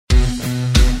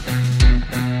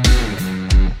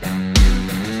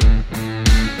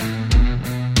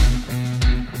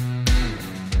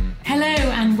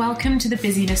welcome to the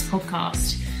Busyness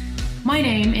Podcast. My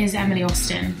name is Emily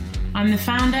Austin. I'm the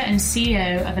founder and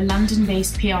CEO of a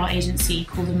London-based PR agency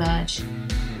called Emerge.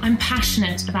 I'm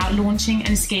passionate about launching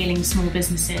and scaling small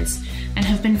businesses and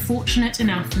have been fortunate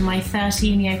enough in my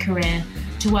 13-year career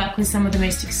to work with some of the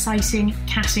most exciting,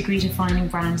 category-defining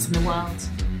brands in the world.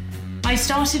 I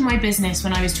started my business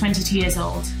when I was 22 years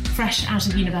old, fresh out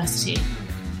of university.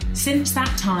 Since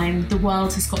that time, the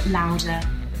world has got louder.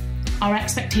 Our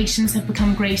expectations have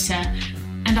become greater,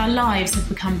 and our lives have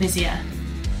become busier.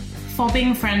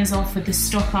 Fobbing friends off with the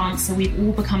stock answer we've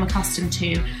all become accustomed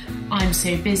to, "I'm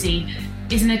so busy,"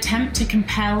 is an attempt to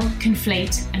compel,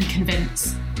 conflate, and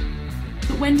convince.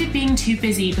 But when did being too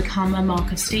busy become a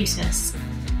mark of status?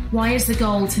 Why is the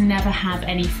goal to never have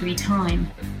any free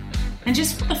time? And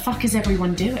just what the fuck is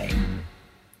everyone doing?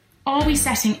 Are we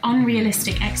setting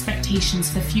unrealistic expectations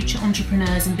for future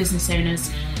entrepreneurs and business owners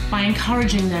by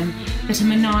encouraging them that a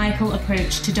maniacal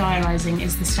approach to diarising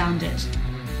is the standard?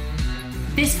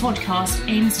 This podcast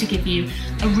aims to give you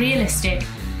a realistic,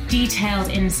 detailed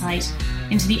insight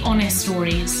into the honest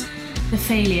stories, the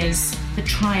failures, the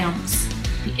triumphs,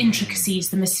 the intricacies,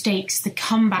 the mistakes, the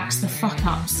comebacks, the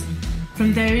fuck-ups,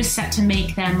 from those set to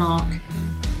make their mark,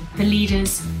 the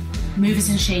leaders, movers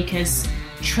and shakers,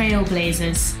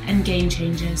 trailblazers, and game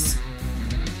changers.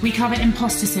 We cover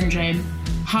imposter syndrome,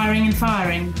 hiring and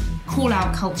firing,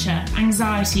 call-out culture,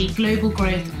 anxiety, global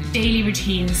growth, daily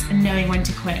routines, and knowing when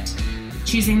to quit.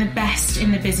 Choosing the best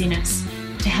in the busyness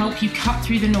to help you cut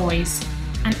through the noise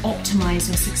and optimize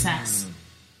your success.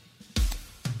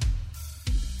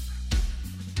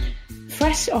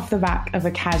 Fresh off the back of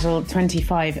a casual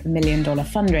 $25 million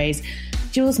fundraise,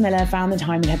 Jules Miller found the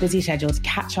time in her busy schedule to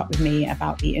catch up with me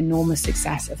about the enormous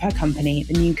success of her company,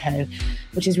 The New Co,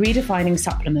 which is redefining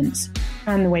supplements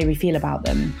and the way we feel about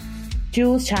them.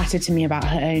 Jules chatted to me about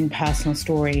her own personal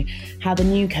story, how The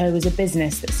New Co was a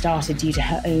business that started due to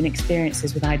her own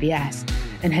experiences with IBS,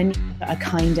 and her need for a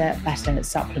kinder, better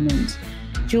supplement.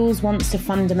 Jules wants to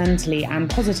fundamentally and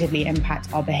positively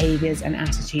impact our behaviours and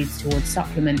attitudes towards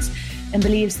supplements, and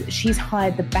believes that she's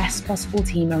hired the best possible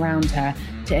team around her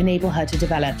to enable her to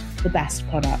develop the best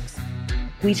products.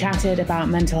 We chatted about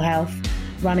mental health,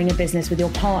 running a business with your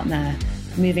partner,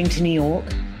 moving to New York,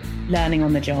 learning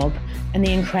on the job, and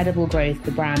the incredible growth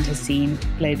the brand has seen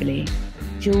globally.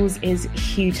 Jules is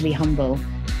hugely humble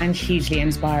and hugely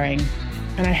inspiring,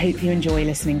 and I hope you enjoy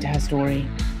listening to her story.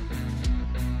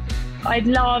 I'd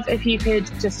love if you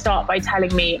could just start by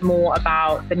telling me more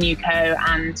about The New Co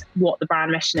and what the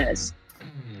brand mission is.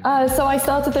 So I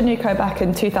started The New Co back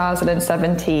in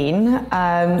 2017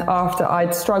 after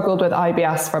I'd struggled with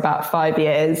IBS for about 5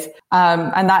 years.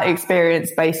 And that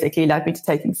experience basically led me to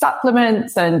taking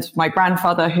supplements, and my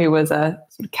grandfather, who was a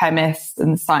sort of chemist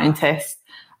and scientist,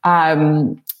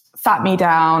 sat me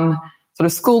down, sort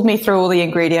of schooled me through all the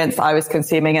ingredients I was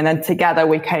consuming. And then together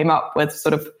we came up with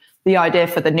sort of the idea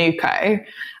for The New Co.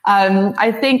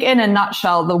 I think in a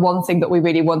nutshell, the one thing that we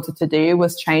really wanted to do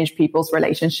was change people's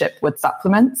relationship with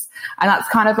supplements. And that's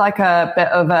kind of like a bit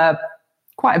of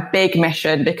quite a big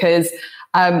mission, because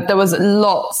there was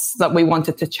lots that we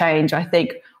wanted to change. I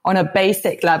think on a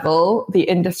basic level, the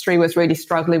industry was really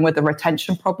struggling with the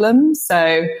retention problem.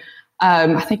 So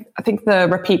I think the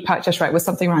repeat purchase rate was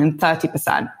something around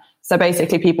 30%. So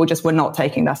basically people just were not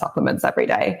taking their supplements every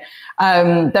day.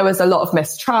 There was a lot of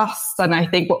mistrust. And I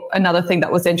think another thing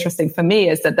that was interesting for me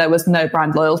is that there was no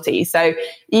brand loyalty. So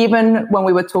even when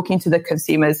we were talking to the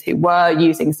consumers who were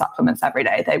using supplements every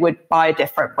day, they would buy a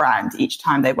different brand each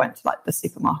time they went to like the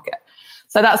supermarket.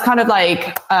 So that's kind of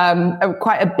like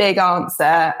quite a big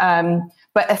answer.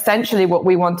 But essentially what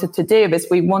we wanted to do is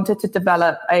we wanted to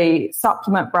develop a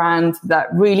supplement brand that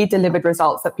really delivered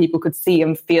results that people could see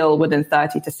and feel within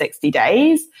 30 to 60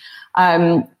 days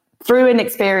through an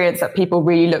experience that people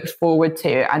really looked forward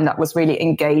to and that was really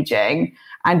engaging,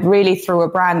 and really through a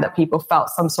brand that people felt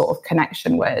some sort of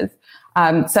connection with.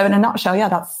 So in a nutshell, yeah,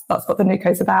 that's what The New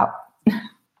Co is about.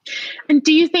 And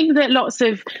do you think that lots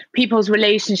of people's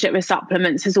relationship with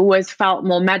supplements has always felt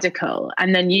more medical,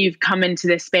 and then you've come into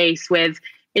this space with,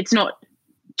 it's not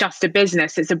just a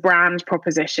business, it's a brand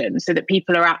proposition, so that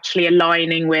people are actually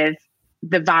aligning with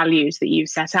the values that you've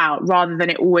set out, rather than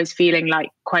it always feeling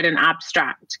like quite an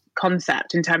abstract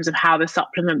concept in terms of how the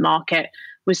supplement market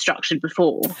was structured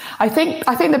before? I think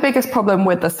the biggest problem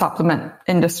with the supplement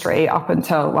industry up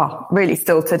until, well, really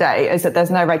still today, is that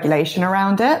there's no regulation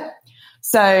around it.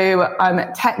 So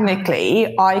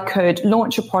technically, I could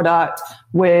launch a product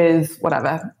with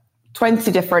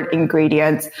 20 different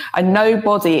ingredients, and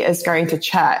nobody is going to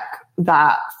check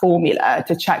that formula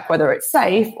to check whether it's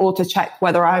safe or to check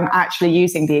whether I'm actually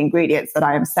using the ingredients that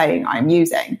I am saying I'm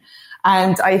using.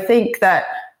 And I think that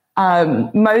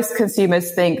most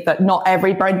consumers think that not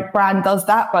every brand does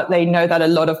that, but they know that a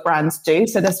lot of brands do.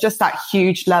 So there's just that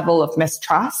huge level of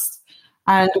mistrust.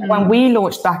 And when we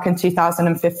launched back in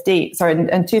 2015, sorry,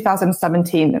 in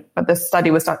 2017, but the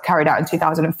study was carried out in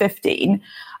 2015,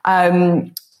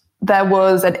 there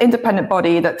was an independent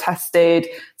body that tested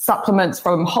supplements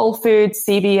from Whole Foods,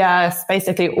 CVS,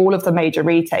 basically all of the major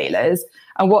retailers.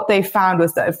 And what they found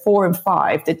was that 4 and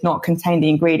 5 did not contain the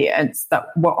ingredients that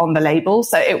were on the label.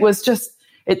 So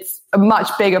it's a much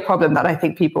bigger problem than I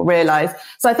think people realize.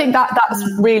 So I think that's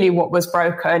really what was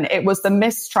broken. It was the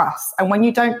mistrust. And when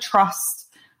you don't trust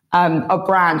a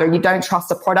brand or you don't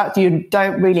trust a product, you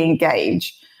don't really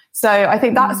engage. So I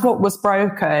think that's what was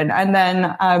broken. And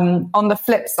then on the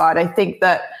flip side, I think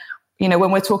that,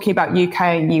 when we're talking about UK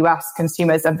and US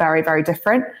consumers are very, very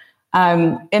different.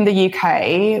 In the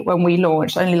UK, when we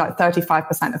launched, only like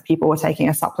 35% of people were taking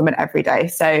a supplement every day.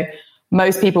 So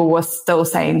most people were still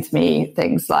saying to me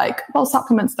things like, well,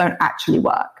 supplements don't actually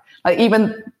work. Like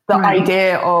even the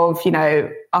idea of,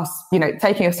 us,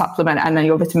 taking a supplement and then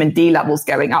your vitamin D levels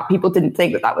going up, people didn't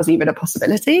think that was even a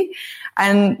possibility.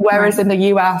 And whereas in the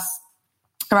US,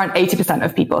 around 80%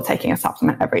 of people are taking a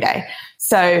supplement every day.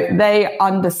 So they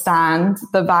understand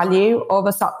the value of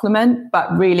a supplement,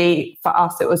 but really for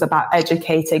us, it was about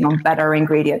educating on better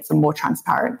ingredients and more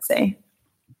transparency.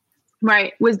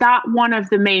 Right. Was that one of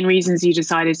the main reasons you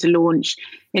decided to launch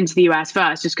into the US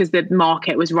first, just because the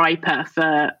market was riper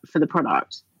for the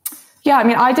product? Yeah, I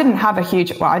mean, I didn't have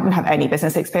any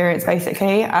business experience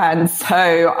basically. And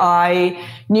so I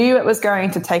knew it was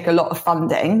going to take a lot of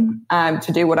funding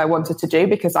to do what I wanted to do,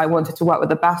 because I wanted to work with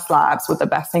the best labs, with the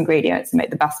best ingredients and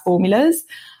make the best formulas.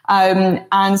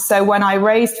 And so when I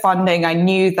raised funding, I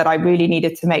knew that I really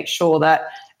needed to make sure that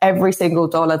every single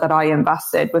dollar that I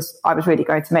invested I was really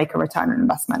going to make a return on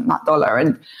investment in that dollar.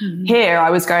 And here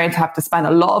I was going to have to spend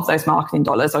a lot of those marketing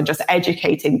dollars on just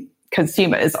educating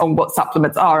consumers on what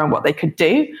supplements are and what they could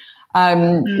do.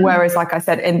 Whereas, like I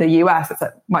said, in the US, it's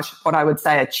what I would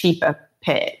say, a cheaper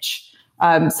pitch.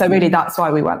 So really that's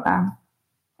why we went there.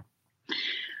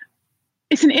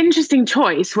 It's an interesting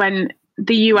choice when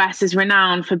the US is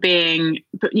renowned for being,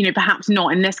 perhaps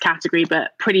not in this category,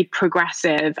 but pretty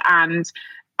progressive and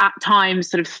at times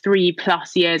sort of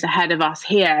 3+ years ahead of us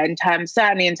here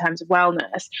certainly in terms of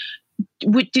wellness.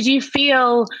 Did you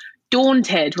feel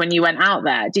daunted when you went out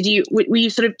there? Were you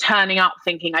sort of turning up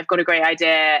thinking, I've got a great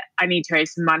idea, I need to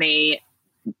raise some money,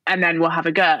 and then we'll have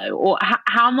a go? Or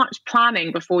how much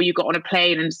planning before you got on a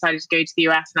plane and decided to go to the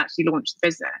US and actually launch the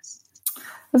business? It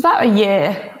was about a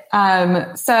year.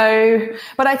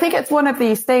 But I think it's one of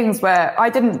these things where I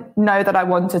didn't know that I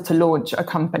wanted to launch a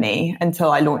company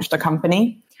until I launched a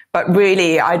company. But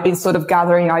really, I'd been sort of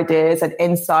gathering ideas and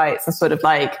insights and sort of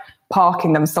like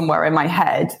parking them somewhere in my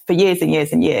head for years and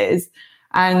years and years.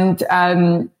 And,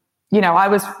 I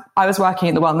was working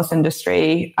in the wellness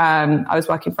industry. I was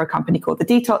working for a company called the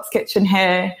Detox Kitchen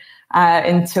here,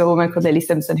 until a woman called Lily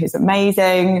Simpson, who's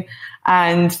amazing.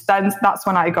 And then that's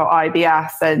when I got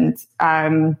IBS.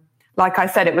 And, like I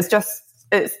said,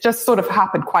 it's just sort of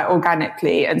happened quite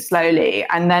organically and slowly.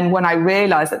 And then when I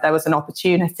realized that there was an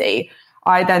opportunity,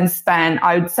 I then spent,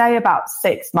 I would say, about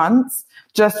 6 months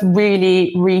just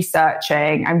really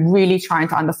researching and really trying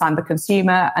to understand the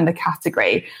consumer and the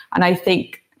category. And I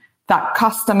think that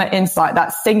customer insight,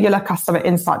 that singular customer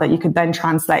insight that you could then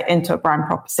translate into a brand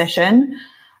proposition.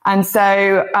 And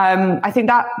so I think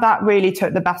that really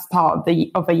took the best part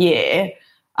of a year.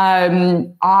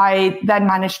 I then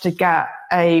managed to get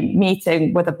a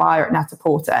meeting with a buyer at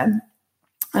Net-a-Porter.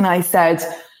 And I said,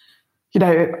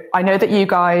 I know that you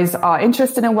guys are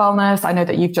interested in wellness. I know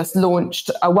that you've just launched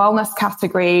a wellness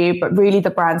category, but really the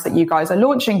brands that you guys are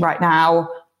launching right now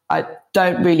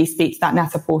don't really speak to that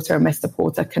Net-a-Porter and Mr.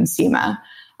 Porter consumer.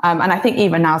 And I think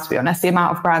even now, to be honest, the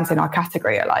amount of brands in our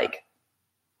category are like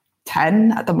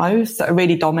 10 at the most that are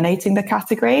really dominating the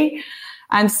category.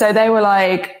 And so they were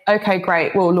like, okay,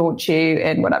 great, we'll launch you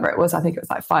in whatever it was. I think it was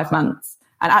like 5 months.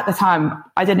 And at the time,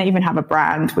 I didn't even have a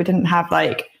brand. I didn't have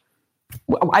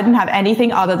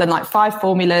anything other than like 5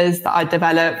 formulas that I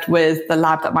developed with the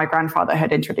lab that my grandfather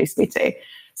had introduced me to.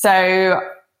 So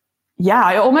yeah,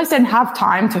 I almost didn't have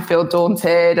time to feel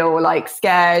daunted or like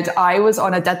scared. I was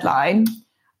on a deadline.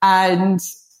 And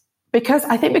because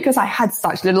I had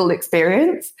such little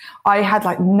experience, I had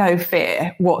like no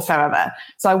fear whatsoever.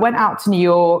 So I went out to New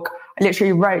York. I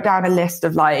literally wrote down a list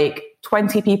of like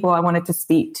 20 people I wanted to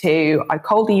speak to. I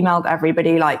cold emailed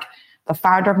everybody. Like the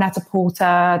founder of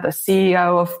Net-a-Porter, the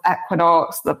CEO of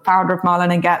Equinox, the founder of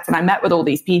Marlin and Getz, and I met with all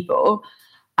these people.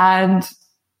 And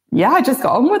yeah, I just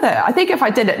got on with it. I think if I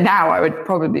did it now, I would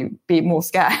probably be more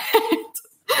scared.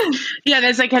 Yeah,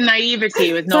 there's like a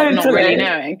naivety with not really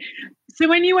knowing. So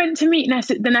when you went to meet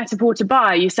the Net-a-Porter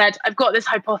buyer, you said, I've got this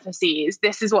hypothesis.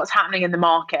 This is what's happening in the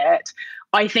market.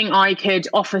 I think I could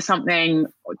offer something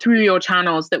through your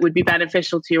channels that would be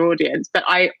beneficial to your audience, but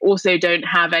I also don't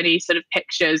have any sort of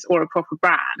pictures or a proper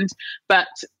brand, but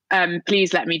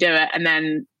please let me do it. And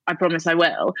then I promise I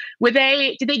will.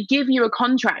 Did they give you a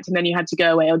contract and then you had to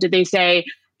go away? Or did they say,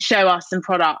 show us some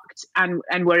product and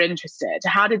we're interested?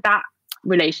 How did that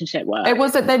relationship work?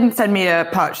 They didn't send me a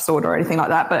purchase order or anything like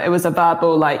that, but it was a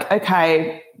verbal, like,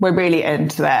 okay, we're really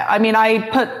into it. I mean, I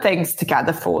put things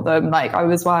together for them. Like, I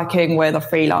was working with a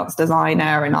freelance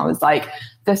designer and I was like,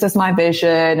 this is my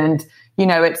vision. And, you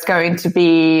know, it's going to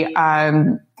be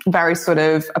very sort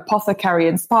of apothecary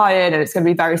inspired and it's going to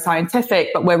be very scientific,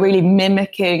 but we're really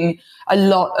mimicking a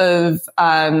lot of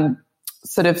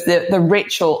sort of the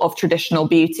ritual of traditional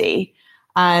beauty.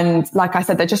 And like I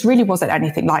said, there just really wasn't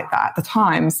anything like that at the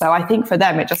time. So I think for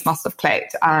them, it just must have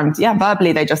clicked. And yeah,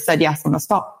 verbally, they just said yes on the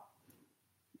spot.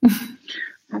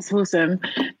 That's awesome.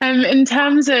 In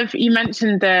terms of, you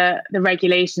mentioned the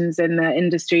regulations in the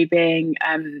industry being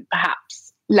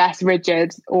perhaps less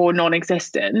rigid or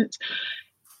non-existent.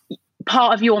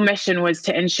 Part of your mission was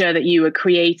to ensure that you were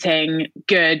creating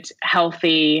good,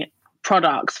 healthy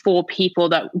products for people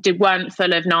that weren't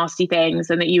full of nasty things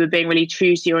and that you were being really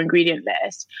true to your ingredient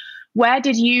list. Where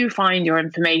did you find your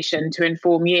information to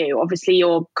inform you? Obviously,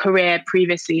 your career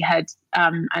previously had,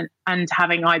 and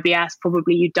having IBS,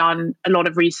 probably you'd done a lot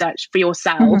of research for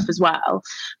yourself as well.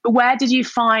 But where did you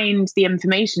find the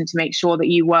information to make sure that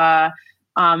you were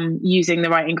using the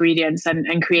right ingredients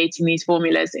and creating these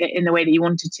formulas in the way that you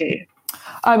wanted to?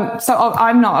 So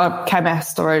I'm not a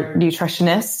chemist or a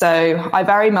nutritionist. So I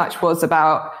very much was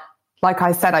about, like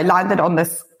I said, I landed on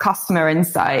this customer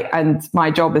insight and my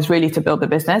job is really to build the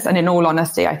business. And in all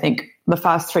honesty, I think the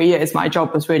first 3 years, my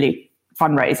job was really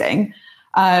fundraising.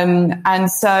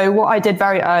 And so what I did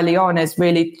very early on is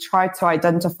really try to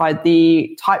identify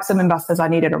the types of investors I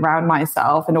needed around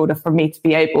myself in order for me to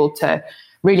be able to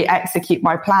really execute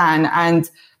my plan. And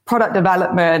product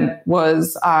development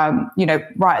was,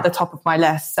 right at the top of my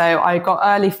list. So I got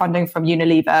early funding from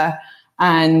Unilever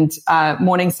and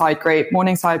Morningside Group.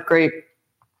 Morningside Group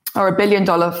are $1 billion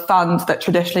fund that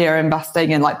traditionally are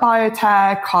investing in like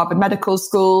biotech, Harvard Medical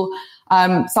School.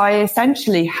 So I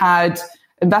essentially had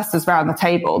investors around the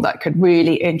table that could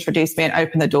really introduce me and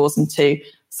open the doors into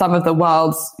some of the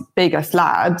world's biggest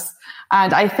labs.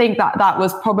 And I think that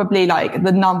was probably like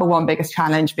the number one biggest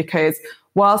challenge, because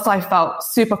whilst I felt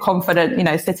super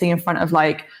confident, sitting in front of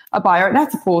like a buyer at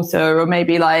Net-a-Porter or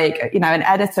maybe like, an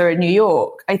editor in New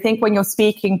York, I think when you're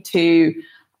speaking to,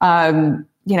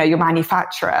 your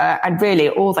manufacturer, and really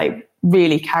all they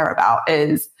really care about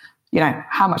is,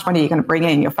 how much money are you going to bring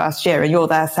in your first year? And you're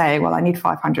there saying, well, I need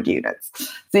 500 units.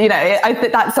 So, I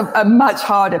think that's a much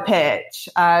harder pitch.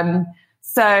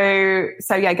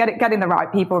 So yeah, getting the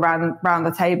right people around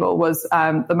the table was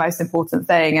the most important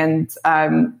thing. And,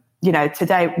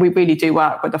 today we really do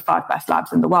work with the 5 best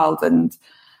labs in the world. And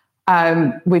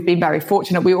we've been very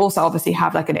fortunate. We also obviously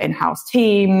have like an in-house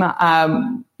team,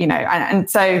 and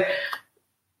so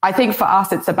I think for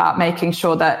us, it's about making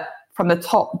sure that from the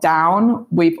top down,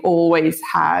 we've always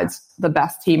had the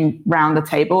best team round the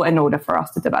table in order for us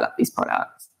to develop these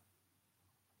products.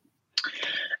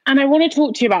 And I want to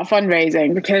talk to you about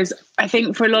fundraising, because I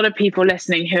think for a lot of people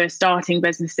listening who are starting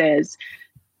businesses,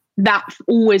 that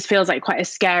always feels like quite a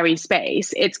scary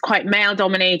space. It's quite male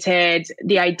dominated.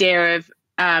 The idea of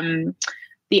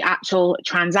the actual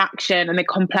transaction and the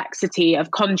complexity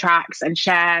of contracts and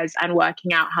shares and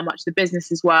working out how much the business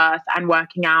is worth and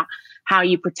working out how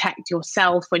you protect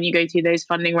yourself when you go through those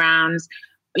funding rounds,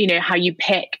 how you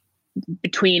pick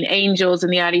between angels in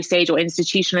the early stage or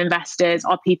institutional investors.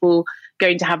 Are people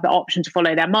going to have the option to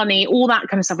follow their money? All that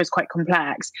kind of stuff is quite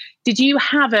complex. Did you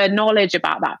have a knowledge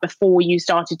about that before you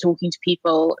started talking to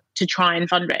people to try and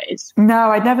fundraise?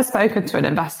 No, I'd never spoken to an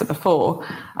investor before.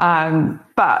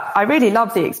 But I really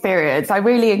love the experience. I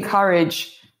really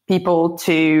encourage people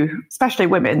to, especially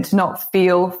women, to not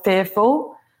feel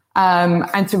fearful,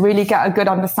 and to really get a good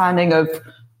understanding of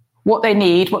what they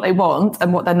need, what they want,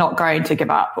 and what they're not going to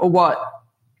give up. Or what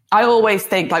I always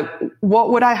think, like, what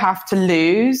would I have to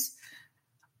lose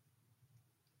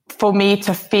for me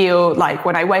to feel like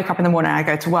when I wake up in the morning and I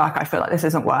go to work, I feel like this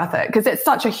isn't worth it? Because it's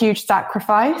such a huge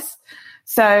sacrifice.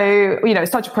 So,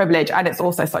 it's such a privilege and it's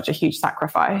also such a huge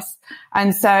sacrifice.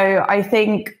 And so I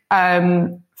think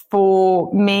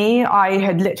for me, I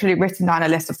had literally written down a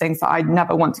list of things that I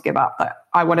never want to give up, that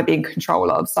I want to be in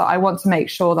control of. So I want to make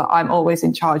sure that I'm always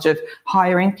in charge of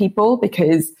hiring people,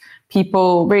 because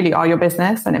people really are your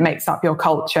business and it makes up your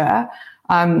culture.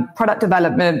 Product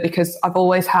development, because I've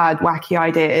always had wacky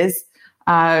ideas.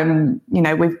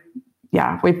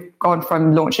 We've gone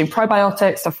from launching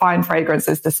probiotics to fine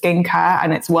fragrances to skincare,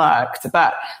 and it's worked,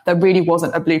 but there really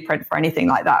wasn't a blueprint for anything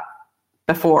like that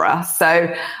before us.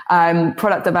 So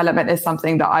product development is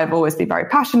something that I've always been very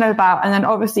passionate about. And then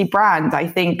obviously brand, I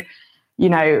think,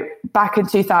 back in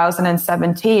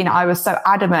 2017, I was so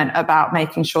adamant about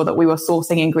making sure that we were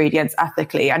sourcing ingredients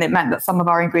ethically. And it meant that some of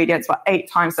our ingredients were 8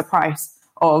 times the price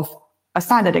of a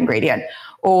standard ingredient,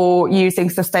 or using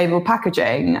sustainable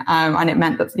packaging. And it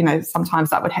meant that, sometimes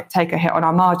that would take a hit on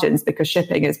our margins because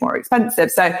shipping is more expensive.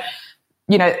 So,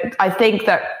 I think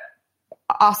that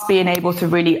us being able to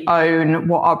really own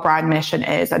what our brand mission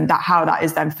is and how that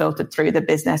is then filtered through the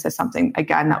business is something,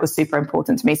 again, that was super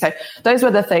important to me. So those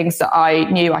were the things that I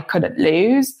knew I couldn't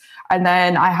lose. And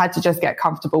then I had to just get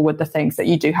comfortable with the things that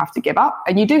you do have to give up,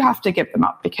 and you do have to give them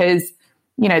up because,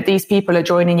 these people are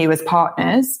joining you as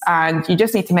partners, and you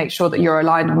just need to make sure that you're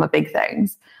aligned on the big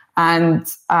things. And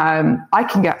I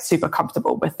can get super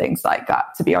comfortable with things like that,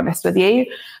 to be honest with you.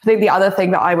 I think the other thing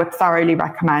that I would thoroughly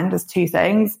recommend is 2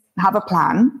 things. Have a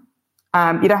plan.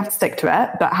 You don't have to stick to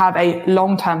it, but have a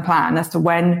long-term plan as to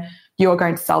when you're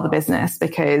going to sell the business,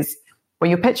 because when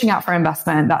you're pitching out for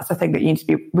investment, that's the thing that you need to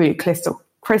be really crystal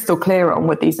clear on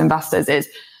with these investors is,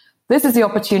 this is the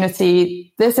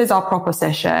opportunity. This is our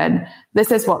proposition. This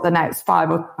is what the next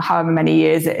 5 or however many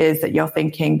years it is that you're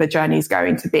thinking the journey is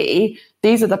going to be.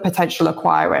 These are the potential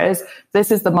acquirers.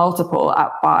 This is the multiple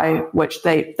by which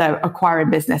they're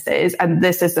acquiring businesses. And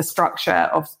this is the structure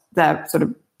of their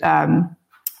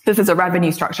this is a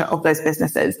revenue structure of those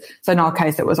businesses. So in our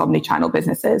case, it was omni-channel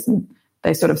businesses, and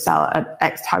they sort of sell at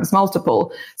X times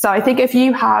multiple. So I think if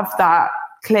you have that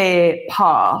clear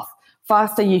path,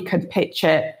 faster you can pitch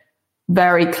it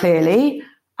very clearly.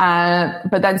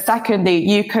 But then secondly,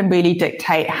 you can really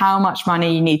dictate how much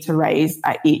money you need to raise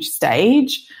at each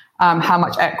stage, how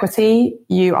much equity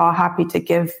you are happy to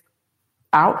give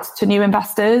out to new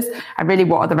investors, and really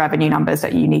what are the revenue numbers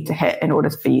that you need to hit in order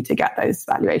for you to get those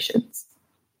valuations.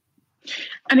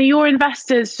 And are your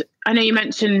investors, I know you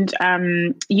mentioned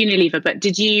Unilever, but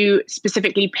did you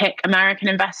specifically pick American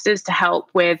investors to help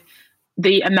with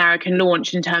the American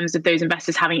launch in terms of those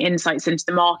investors having insights into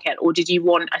the market, or did you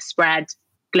want a spread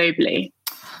globally?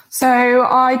 So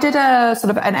I did a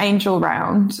sort of an angel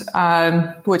round,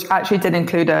 which actually did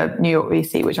include a New York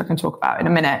VC, which I can talk about in a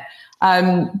minute.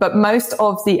 But most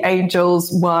of the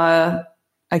angels were,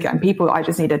 again, people I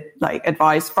just needed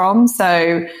advice from.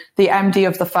 So the MD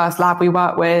of the first lab we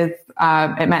worked with,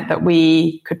 it meant that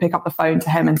we could pick up the phone to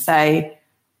him and say,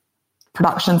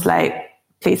 production's late,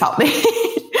 please help me.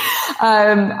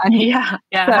 Have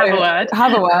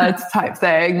a word type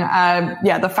thing.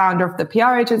 The founder of the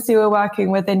PR agency we're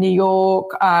working with in New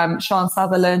York, Sean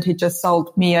Sutherland, who just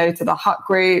sold Mio to the Hut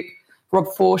Group, Rob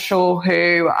Forshaw,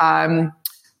 who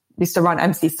used to run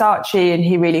MC Saatchi, and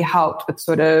he really helped with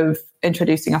sort of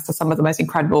introducing us to some of the most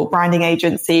incredible branding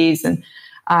agencies, and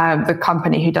the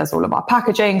company who does all of our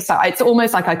packaging. So it's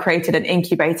almost like I created an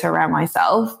incubator around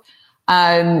myself.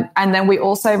 And then we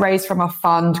also raised from a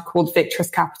fund called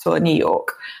Victress Capital in New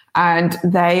York. And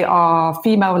they are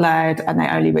female-led, and they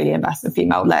only really invest in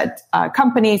female-led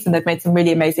companies. And they've made some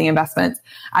really amazing investments.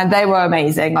 And they were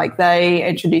amazing. They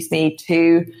introduced me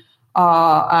to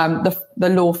the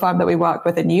law firm that we work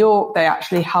with in New York. They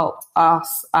actually helped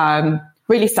us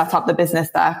really set up the business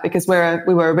there, because we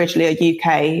were originally a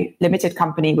UK limited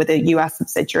company with a US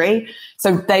subsidiary.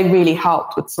 So they really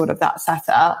helped with sort of that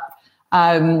setup.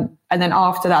 And then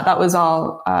after that was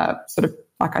our sort of,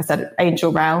 like I said,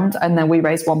 angel round. And then we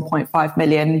raised 1.5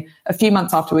 million a few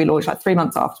months after we launched, 3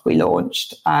 months after we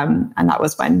launched. And that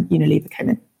was when Unilever came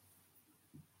in.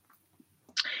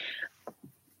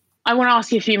 I want to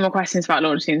ask you a few more questions about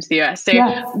launching into the US. So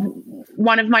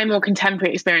one of my more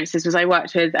contemporary experiences was I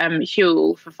worked with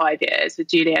Jules for 5 years with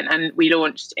Julian, and we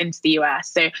launched into the US.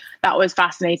 So that was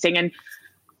fascinating. And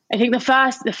I think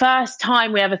the first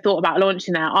time we ever thought about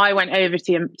launching there, I went over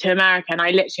to America, and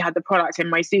I literally had the product in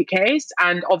my suitcase,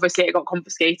 and obviously it got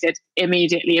confiscated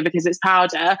immediately because it's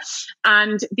powder.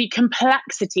 And the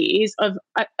complexities of,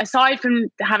 aside from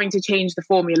having to change the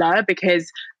formula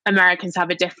because Americans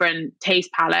have a different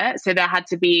taste palette, so there had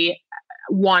to be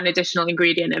one additional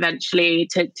ingredient eventually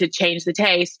to change the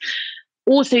taste.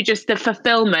 Also just the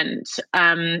fulfillment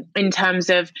in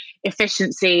terms of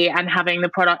efficiency and having the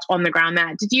product on the ground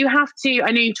there. Did you have to,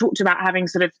 I know you talked about having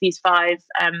sort of these 5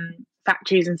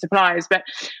 factories and suppliers. But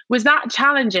was that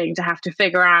challenging to have to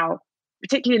figure out,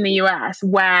 particularly in the US,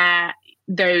 where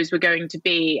those were going to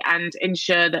be and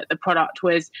ensure that the product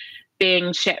was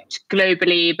being shipped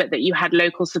globally, but that you had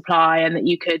local supply and that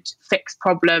you could fix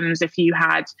problems if you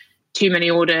had too many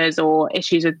orders or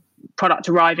issues with product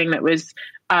arriving that was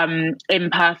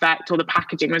imperfect or the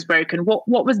packaging was broken?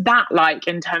 What was that like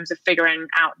in terms of figuring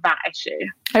out that issue?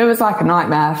 It was like a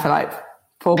nightmare for like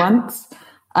 4 months.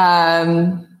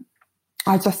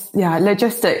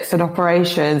 Logistics and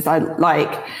operations.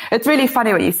 It's really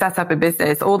funny when you set up a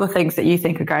business, all the things that you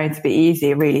think are going to be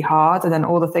easy are really hard. And then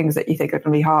all the things that you think are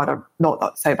going to be hard are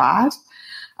not so bad.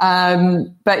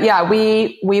 But yeah,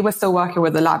 we were still working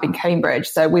with the lab in Cambridge.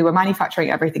 So we were manufacturing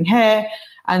everything here.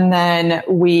 And then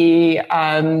we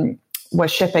were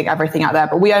shipping everything out there.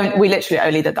 But we literally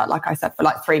only did that, like I said, for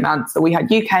like 3 months. So we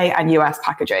had UK and US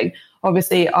packaging.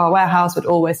 Obviously, our warehouse would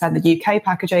always send the UK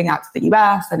packaging out to the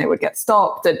US and it would get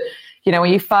stopped. And,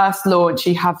 when you first launch,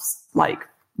 you have like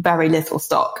very little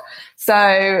stock.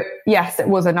 So yes, it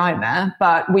was a nightmare,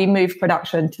 but we moved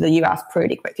production to the US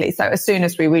pretty quickly. So as soon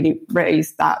as we really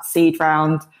raised that seed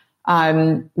round,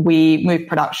 we moved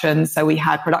production. So we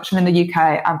had production in the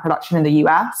UK and production in the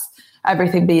US,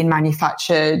 everything being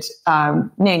manufactured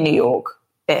near New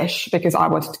York-ish, because I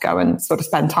wanted to go and sort of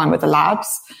spend time with the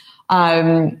labs.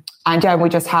 And yeah, we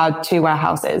just had 2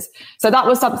 warehouses. So that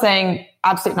was something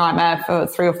absolute nightmare for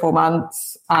 3 or 4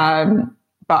 months.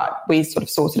 But we sort of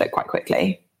sorted it quite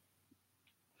quickly.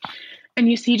 And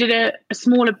you did a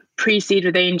smaller pre-seed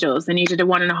with Angels, then you did a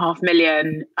 1.5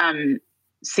 million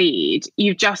seed.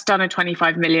 You've just done a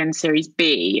 25 million Series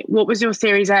B. What was your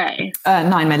Series A?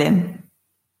 9 million.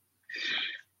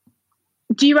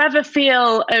 Do you ever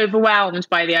feel overwhelmed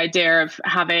by the idea of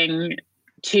having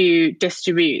to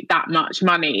distribute that much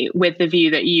money with the view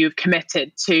that you've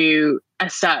committed to a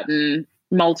certain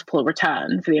multiple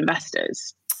return for the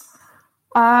investors?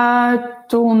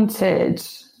 Daunted.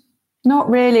 Not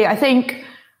really. I think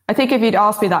if you'd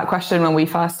asked me that question when we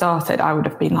first started, I would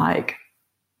have been like,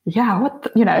 yeah,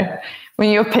 when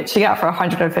you're pitching out for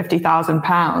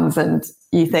 £150,000 and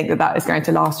you think that is going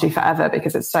to last you forever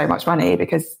because it's so much money,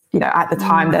 because, at the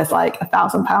time there's like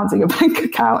 £1,000 in your bank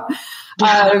account.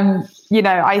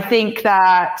 I think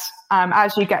that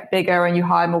as you get bigger and you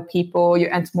hire more people, you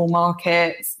enter more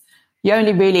markets, you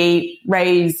only really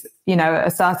raise,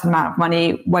 a certain amount of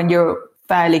money when you're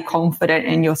fairly confident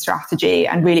in your strategy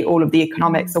and really all of the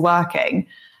economics are working.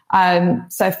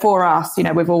 So for us,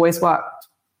 we've always worked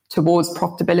towards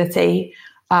profitability.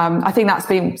 I think that's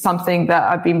been something that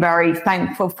I've been very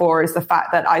thankful for, is the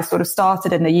fact that I sort of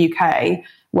started in the UK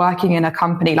working in a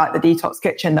company like the Detox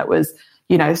Kitchen that was,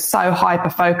 so hyper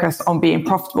focused on being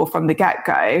profitable from the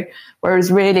get-go.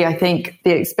 Whereas really, I think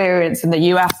the experience in the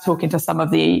US talking to some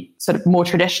of the sort of more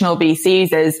traditional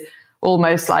VCs is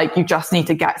almost like you just need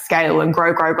to get scale and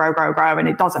grow. And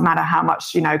it doesn't matter how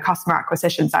much, customer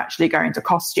acquisition is actually going to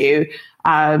cost you.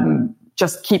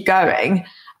 Just keep going.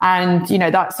 And,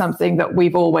 that's something that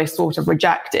we've always sort of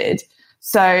rejected.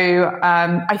 So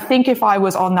I think if I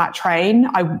was on that train,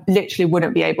 I literally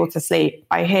wouldn't be able to sleep.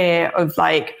 I hear of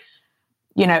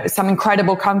some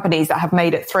incredible companies that have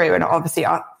made it through and obviously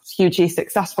are hugely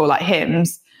successful, like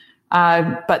Hims,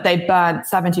 but they burnt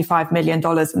 $75 million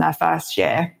in their first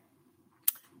year.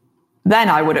 Then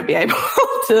I wouldn't be able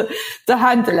to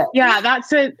handle it. Yeah,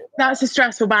 that's a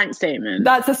stressful bank statement.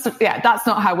 That's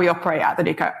not how we operate at the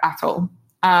Nuco at all.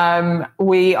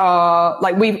 We are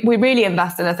we really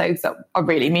invest in the things that are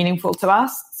really meaningful to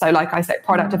us. So like I said,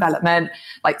 product development,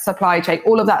 like supply chain,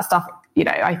 all of that stuff,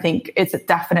 I think it's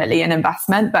definitely an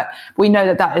investment, but we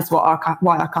know that is why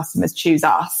our customers choose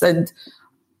us. And,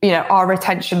 our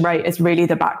retention rate is really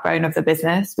the backbone of the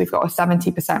business. We've got a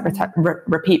 70%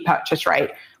 repeat purchase rate,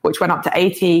 which went up to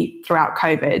 80 throughout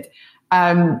COVID.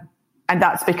 And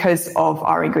that's because of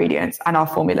our ingredients and our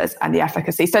formulas and the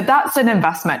efficacy. So that's an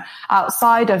investment.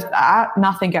 Outside of that,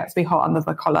 nothing gets me hot under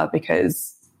the collar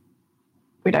because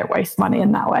we don't waste money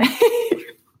in that way.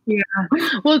 Yeah.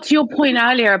 Well, to your point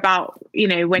earlier about,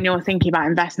 when you're thinking about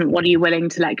investment, what are you willing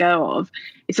to let go of?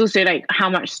 It's also like, how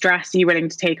much stress are you willing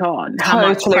to take on? How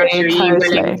much pressure are you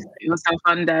willing to put yourself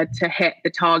under to hit the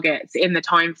targets in the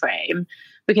time frame?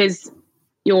 Because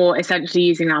you're essentially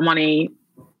using that money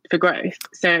for growth.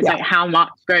 So it's like, how much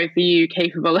growth are you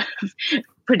capable of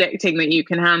predicting that you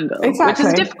can handle? Exactly.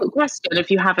 Which is a difficult question if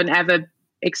you haven't ever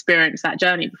experienced that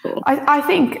journey before. I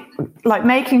think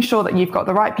making sure that you've got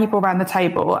the right people around the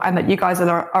table and that you guys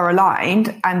are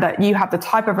aligned and that you have the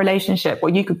type of relationship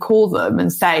where you could call them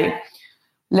and say,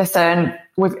 listen,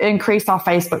 we've increased our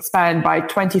Facebook spend by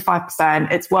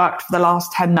 25%. It's worked for the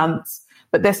last 10 months.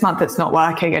 but this month it's not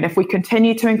working. And if we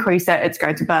continue to increase it, it's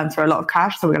going to burn through a lot of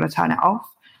cash. So we're going to turn it off,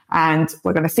 and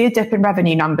we're going to see a dip in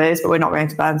revenue numbers, but we're not going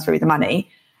to burn through the money.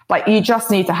 Like, you just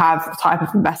need to have a type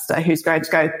of investor who's going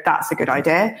to go, that's a good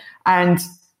idea. And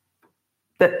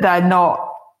that they're not,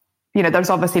 there's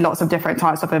obviously lots of different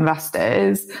types of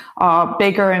investors. Our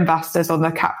bigger investors on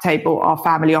the cap table are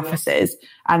family offices.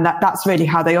 And that's really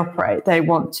how they operate. They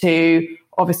want to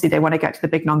get to the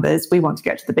big numbers. We want to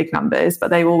get to the big numbers, but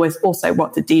they always also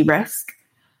want to de-risk.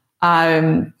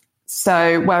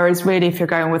 So whereas really, if you're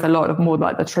going with a lot of more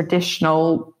like the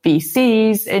traditional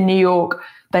VCs in New York,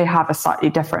 they have a slightly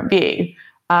different view.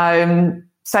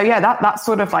 So yeah, that's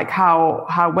sort of like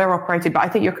how we're operating. But I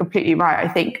think you're completely right. I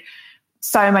think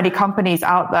so many companies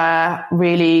out there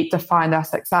really define their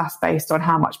success based on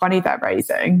how much money they're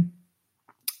raising.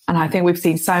 And I think we've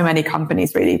seen so many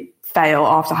companies really fail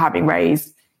after having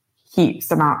raised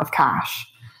heaps amount of cash.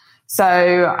 So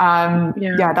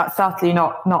yeah, that's certainly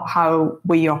not how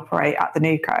we operate at the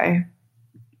Nuco.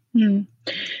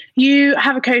 You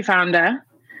have a co-founder.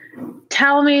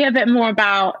 Tell me a bit more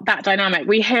about that dynamic.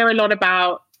 We hear a lot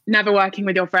about never working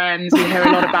with your friends. We hear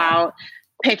a lot about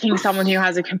picking someone who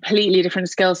has a completely different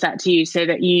skill set to you so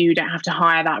that you don't have to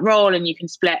hire that role and you can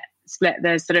split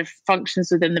the sort of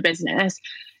functions within the business.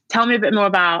 Tell me a bit more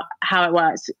about how it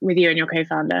works with you and your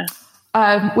co-founder.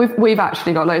 We've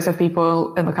actually got loads of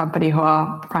people in the company who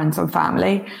are friends and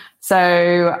family.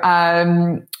 So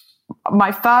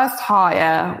my first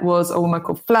hire was a woman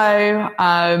called Flo,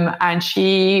 and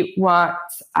she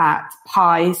worked at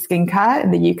Pi Skincare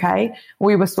in the UK.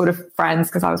 We were sort of friends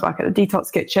because I was working at the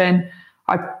Detox Kitchen.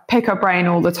 I pick her brain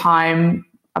all the time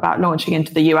about launching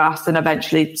into the US, and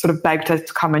eventually sort of begged her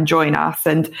to come and join us.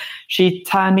 And she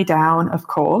turned me down, of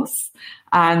course.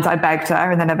 And I begged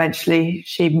her, and then eventually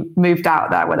she moved out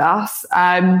there with us.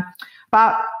 About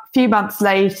a few months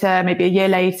later, maybe a year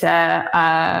later,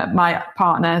 my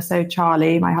partner, so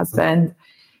Charlie, my husband,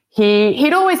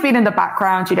 he'd always been in the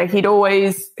background.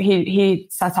 He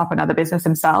set up another business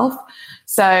himself.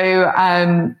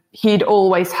 So he'd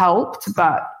always helped,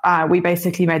 but we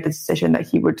basically made the decision that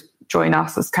he would join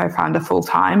us as co-founder full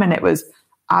time. And it was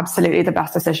absolutely the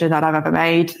best decision that I've ever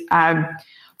made.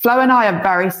 Flo and I are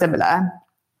very similar.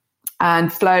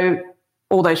 And Flo,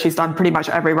 although she's done pretty much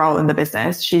every role in the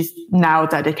business, she's now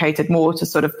dedicated more to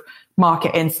sort of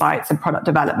market insights and product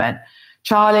development.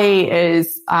 Charlie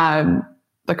is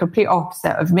the complete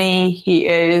opposite of me. He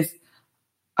is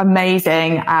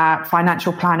amazing at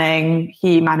financial planning.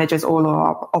 He manages all of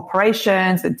our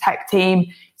operations and tech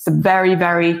team. He's a very,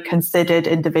 very considered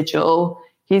individual.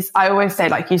 I always say,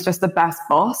 like, he's just the best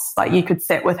boss. Like, you could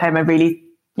sit with him and really,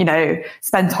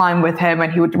 spend time with him,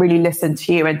 and he would really listen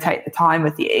to you and take the time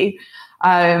with you.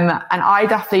 And I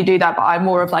definitely do that, but I'm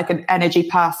more of like an energy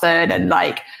person, and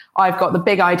like, I've got the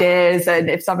big ideas. And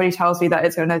if somebody tells me that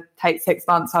it's going to take 6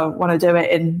 months, I want to do it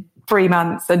in 3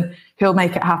 months, and he'll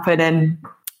make it happen in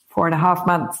 4.5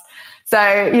 months. So,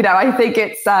 I think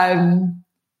it's,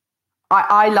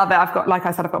 I love it. I've got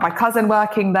my cousin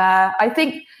working there. I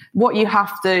think what you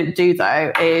have to do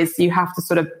though, is you have to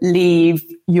sort of leave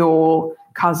your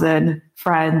cousin,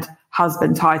 friend,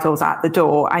 husband titles at the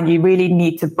door, and you really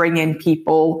need to bring in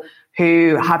people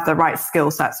who have the right skill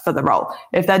sets for the role.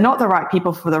 If they're not the right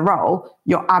people for the role,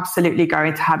 you're absolutely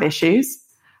going to have issues.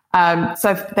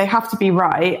 So they have to be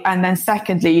right. And then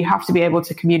secondly, you have to be able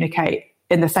to communicate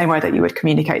in the same way that you would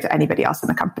communicate to anybody else in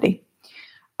the company.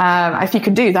 If you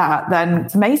can do that, then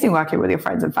it's amazing working with your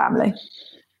friends and family.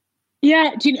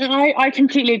 Yeah, I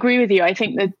completely agree with you. I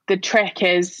think that the trick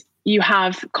is you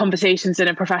have conversations in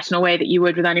a professional way that you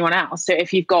would with anyone else. So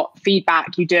if you've got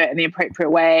feedback, you do it in the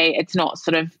appropriate way. It's not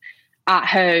sort of at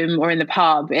home or in the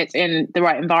pub. It's in the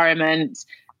right environment,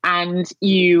 and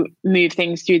you move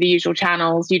things through the usual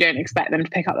channels. You don't expect them to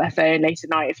pick up their phone late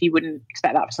at night if you wouldn't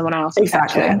expect that for someone else.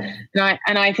 Exactly. And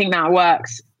I think that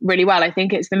works really well. I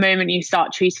think it's the moment you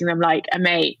start treating them like a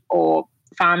mate or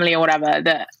family or whatever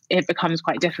that it becomes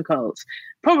quite difficult,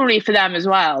 probably for them as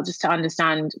well, just to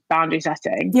understand boundary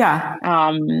setting. Yeah.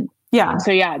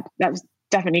 So yeah, that's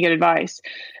definitely good advice.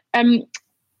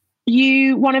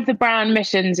 One of the brand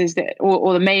missions is that,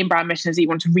 or the main brand mission is that you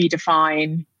want to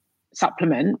redefine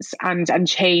supplements and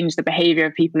change the behavior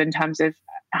of people in terms of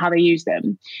how they use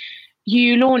them.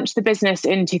 You launched the business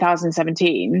in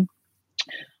 2017.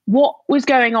 What was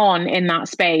going on in that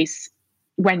space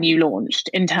when you launched,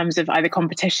 in terms of either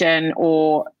competition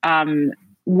or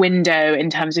window, in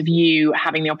terms of you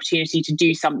having the opportunity to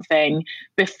do something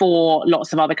before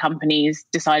lots of other companies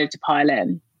decided to pile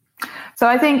in? So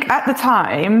I think at the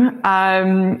time,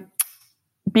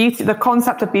 the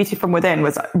concept of beauty from within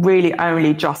was really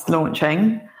only just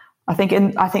launching.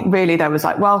 I think really there was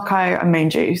like Wellco and Main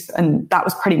Juice, and that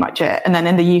was pretty much it. And then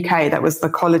in the UK, there was the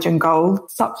Collagen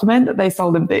Gold supplement that they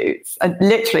sold in Boots, and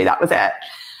literally that was it.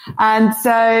 And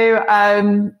so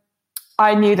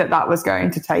I knew that was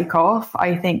going to take off.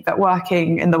 I think that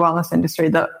working in the wellness industry,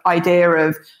 the idea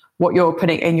of what you're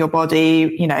putting in your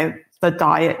body, you know, the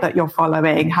diet that you're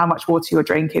following, how much water you're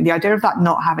drinking, the idea of that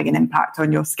not having an impact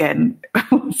on your skin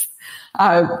was,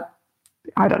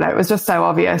 I don't know, it was just so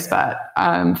obvious, but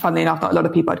funnily enough, not a lot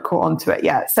of people had caught on to it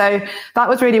yet. So that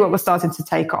was really what was starting to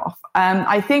take off.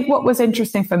 I think what was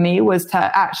interesting for me was to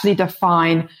actually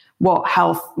define what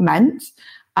health meant.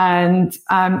 And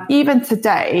even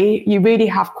today, you really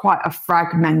have quite a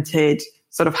fragmented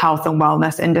sort of health and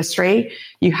wellness industry.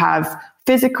 You have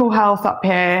physical health up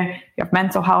here, you have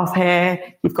mental health here,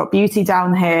 you've got beauty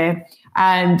down here.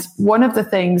 And one of the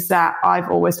things that I've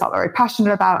always felt very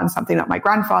passionate about, and something that my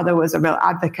grandfather was a real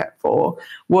advocate for,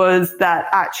 was that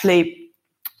actually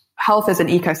health is an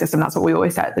ecosystem. That's what we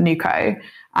always say at the NUCO.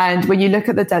 And when you look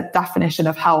at the definition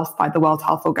of health by the World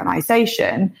Health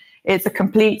Organization, it's a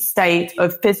complete state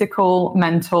of physical,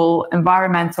 mental,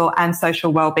 environmental, and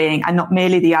social well-being, and not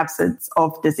merely the absence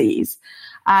of disease.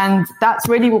 And that's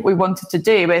really what we wanted to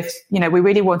do. We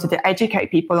really wanted to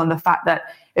educate people on the fact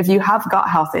that if you have gut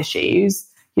health issues,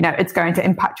 you know, it's going to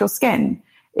impact your skin.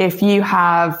 If you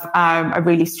have a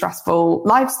really stressful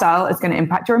lifestyle, it's going to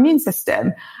impact your immune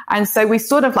system. And so we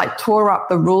sort of like tore up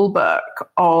the rule book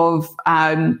of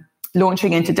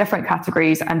launching into different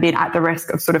categories and being at the risk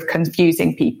of sort of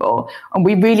confusing people. And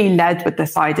we really led with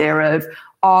this idea of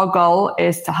our goal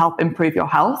is to help improve your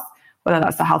health, whether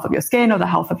that's the health of your skin or the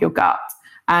health of your gut.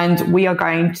 And we are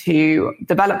going to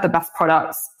develop the best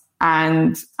products,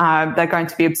 and they're going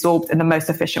to be absorbed in the most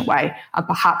efficient way. And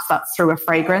perhaps that's through a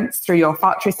fragrance, through your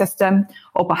olfactory system,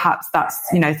 or perhaps that's,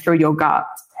 you know, through your gut.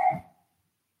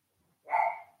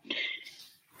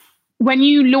 When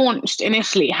you launched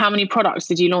initially, how many products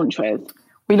did you launch with?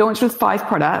 We launched with 5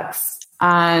 products,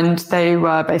 and they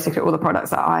were basically all the products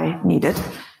that I needed.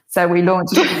 So we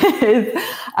launched with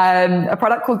a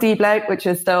product called D-Bloat, which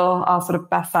is still our sort of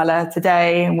bestseller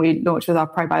today. And we launched with our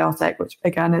probiotic, which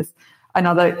again is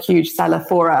another huge seller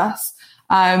for us.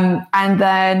 And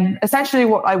then essentially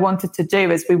what I wanted to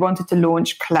do is we wanted to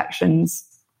launch collections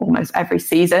almost every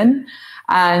season.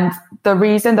 And the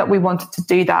reason that we wanted to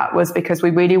do that was because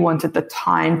we really wanted the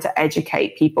time to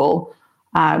educate people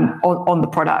on the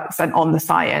products and on the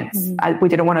science. Mm-hmm. We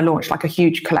didn't want to launch like a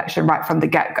huge collection right from the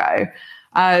get-go.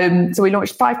 So we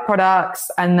launched 5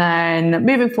 products, and then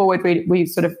moving forward, we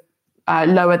sort of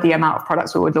lowered the amount of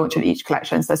products we would launch in each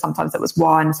collection. So sometimes it was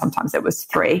 1, sometimes it was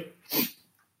 3.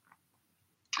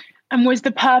 And was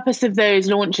the purpose of those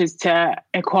launches to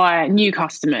acquire new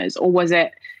customers, or was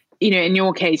it, you know, in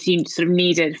your case, you sort of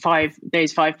needed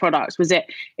those 5 products? Was it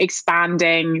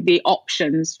expanding the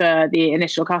options for the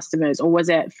initial customers, or was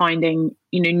it finding,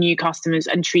 you know, new customers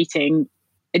and treating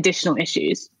additional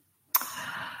issues?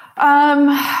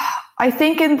 I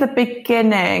think in the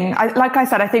beginning, like I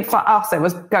said, I think for us, it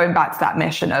was going back to that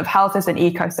mission of health as an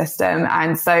ecosystem.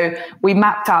 And so we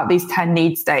mapped out these 10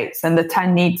 need states, and the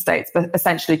 10 need states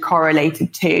essentially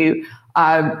correlated to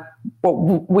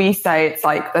what we say it's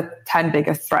like the 10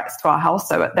 biggest threats to our health.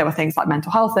 So there were things like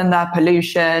mental health in there,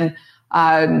 pollution,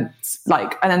 and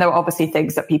then there were obviously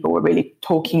things that people were really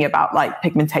talking about, like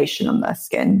pigmentation on their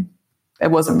skin. It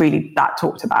wasn't really that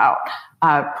talked about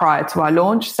prior to our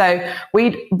launch. So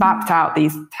we'd mapped out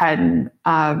these 10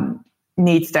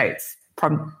 need states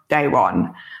from day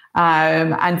one.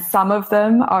 And some of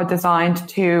them are designed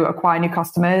to acquire new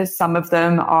customers. Some of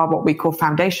them are what we call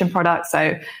foundation products.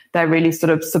 So they're really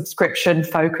sort of subscription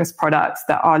focused products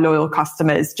that our loyal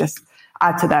customers just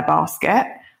add to their basket.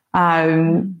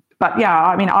 But yeah,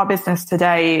 I mean, our business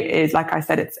today is, like I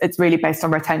said, it's really based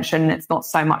on retention. It's not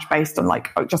so much based on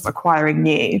like just acquiring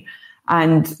new.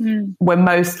 And we're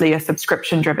mostly a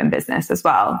subscription driven business as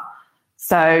well.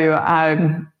 So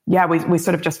yeah, we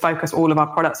sort of just focus all of our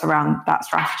products around that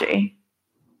strategy.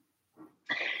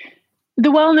 The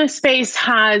wellness space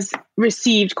has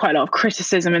received quite a lot of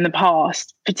criticism in the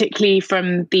past, particularly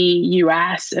from the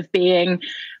US, of being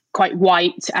quite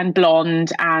white and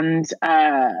blonde and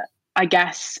I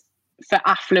guess for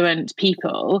affluent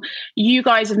people. You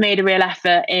guys have made a real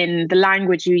effort in the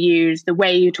language you use, the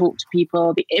way you talk to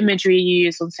people, the imagery you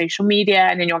use on social media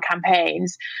and in your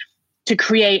campaigns to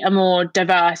create a more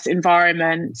diverse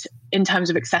environment in terms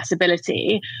of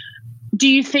accessibility. Do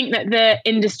you think that the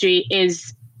industry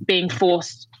is being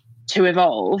forced to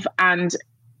evolve? And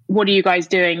what are you guys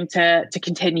doing to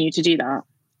continue to do that?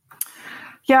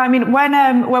 Yeah, I mean,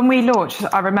 when we launched,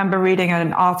 I remember reading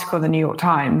an article in the New York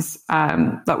Times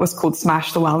that was called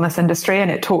 "Smash the Wellness Industry," and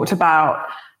it talked about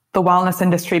the wellness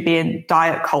industry being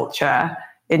diet culture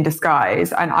in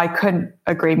disguise. And I couldn't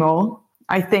agree more.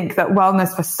 I think that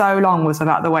wellness for so long was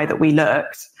about the way that we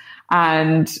looked.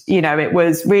 And, it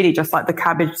was really just like the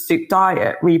cabbage soup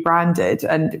diet rebranded.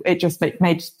 And it just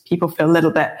made people feel a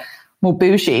little bit more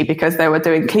bougie because they were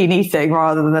doing clean eating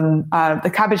rather than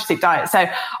the cabbage soup diet. So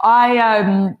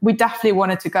we definitely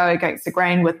wanted to go against the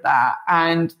grain with that.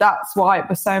 And that's why it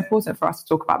was so important for us to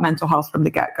talk about mental health from the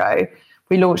get-go.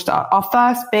 We launched our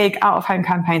first big out-of-home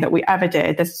campaign that we ever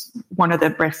did. This is one of the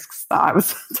risks that I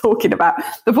was talking about.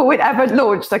 Before we'd ever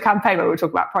launched a campaign where we were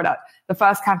talking about product, the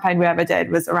first campaign we ever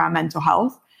did was around mental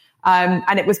health.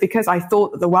 And it was because I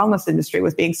thought that the wellness industry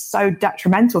was being so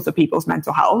detrimental to people's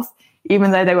mental health,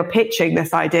 even though they were pitching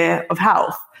this idea of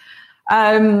health.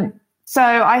 So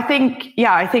I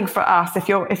think for us, if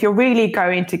you're really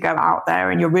going to go out there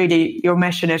and your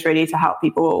mission is really to help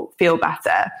people feel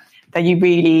better, then you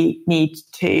really need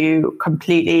to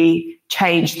completely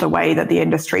change the way that the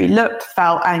industry looked,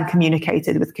 felt, and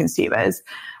communicated with consumers.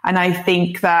 And I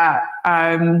think that,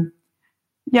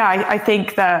 I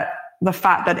think that the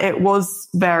fact that it was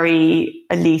very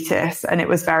elitist and it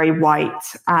was very white,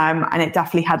 and it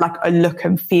definitely had like a look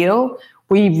and feel,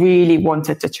 we really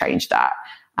wanted to change that.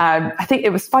 I think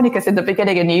it was funny because in the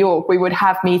beginning in New York, we would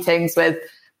have meetings with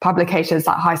publications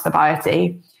like High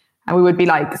Sobriety, and we would be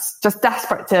like just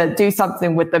desperate to do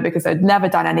something with them because they'd never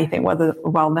done anything with a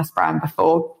wellness brand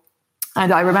before.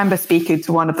 And I remember speaking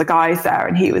to one of the guys there,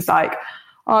 and he was like,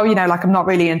 "Oh, I'm not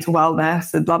really into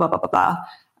wellness," and blah, blah, blah, blah, blah.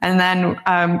 And then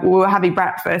we were having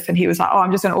breakfast, and he was like, "Oh,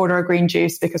 I'm just going to order a green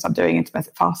juice because I'm doing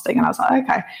intermittent fasting." And I was like,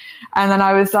 "Okay." And then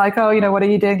I was like, "Oh, what are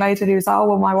you doing later?" And he was like, "Oh,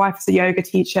 well, my wife's a yoga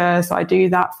teacher, so I do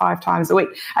that 5 times a week."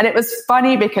 And it was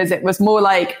funny because it was more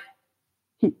like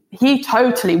he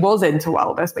totally was into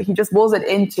wellness, but he just wasn't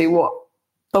into what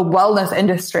the wellness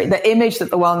industry, the image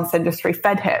that the wellness industry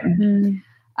fed him.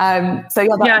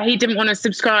 He didn't want to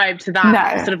subscribe to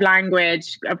that sort of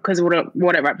language because of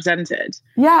what it represented.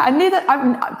 Yeah,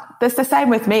 and that's the same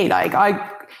with me.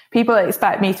 People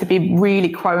expect me to be really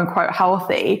quote unquote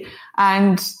healthy,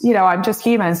 and I'm just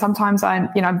human. Sometimes I'm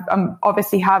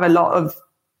obviously have a lot of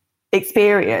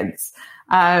experience,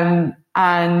 and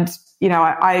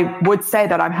I would say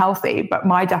that I'm healthy, but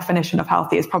my definition of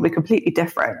healthy is probably completely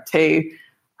different to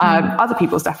other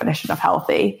people's definition of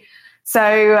healthy.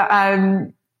 So.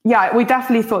 We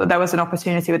definitely thought that there was an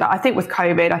opportunity with that. I think with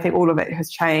COVID, I think all of it has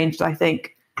changed. I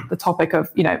think the topic of,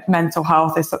 mental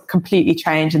health is completely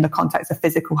changed in the context of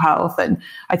physical health. And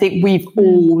I think we've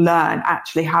all learned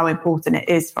actually how important it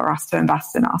is for us to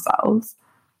invest in ourselves.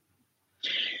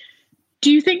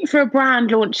 Do you think for a brand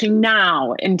launching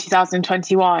now in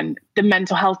 2021, the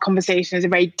mental health conversation is a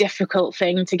very difficult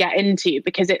thing to get into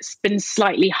because it's been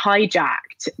slightly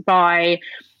hijacked by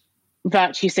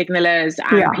virtue signalers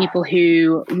and people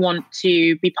who want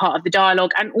to be part of the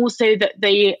dialogue, and also that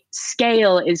the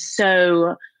scale is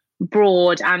so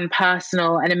broad and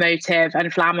personal and emotive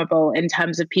and flammable in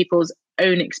terms of people's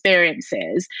own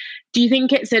experiences? Do you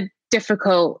think it's a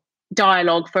difficult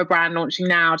dialogue for a brand launching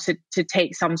now to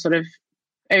take some sort of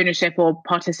ownership or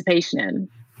participation in?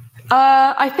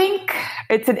 I think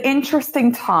it's an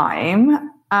interesting time,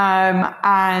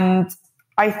 and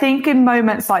I think in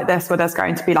moments like this where there's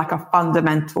going to be like a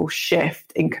fundamental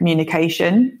shift in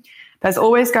communication, there's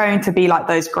always going to be like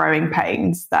those growing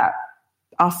pains that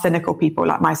us cynical people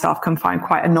like myself can find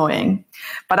quite annoying.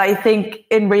 But I think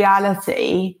in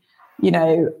reality,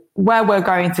 where we're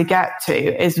going to get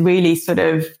to is really sort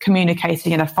of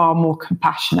communicating in a far more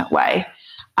compassionate way.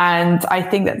 And I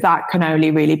think that can only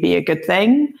really be a good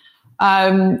thing.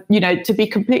 To be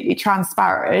completely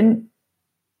transparent,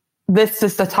 this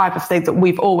is the type of thing that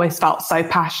we've always felt so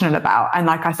passionate about. And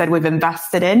like I said, we've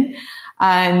invested in,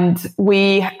 and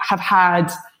we have had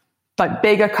like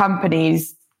bigger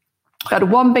companies, that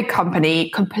one big company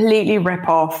completely rip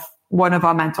off one of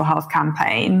our mental health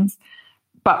campaigns.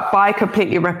 But by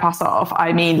completely rip us off,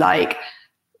 I mean like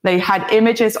they had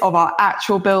images of our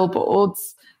actual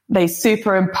billboards. They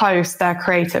superimposed their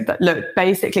creative that looked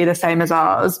basically the same as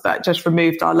ours, but just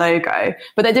removed our logo.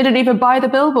 But they didn't even buy the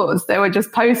billboards. They were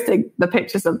just posting the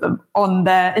pictures of them on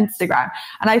their Instagram.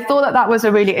 And I thought that was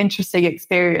a really interesting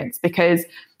experience because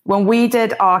when we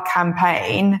did our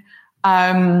campaign,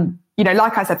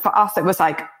 like I said, for us, it was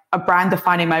like a brand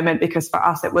defining moment because for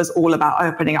us, it was all about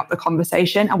opening up the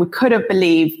conversation, and we couldn't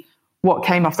believe what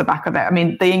came off the back of it. I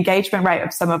mean, the engagement rate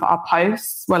of some of our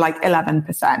posts were like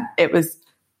 11%. It was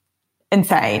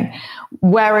insane.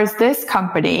 Whereas this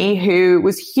company, who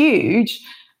was huge,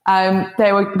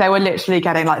 they were literally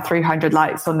getting like 300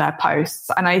 likes on their posts.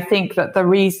 And I think that the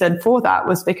reason for that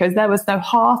was because there was no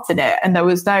heart in it and there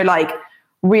was no like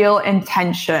real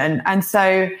intention. And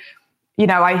so, you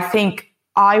know, I think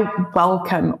I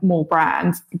welcome more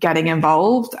brands getting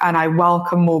involved, and I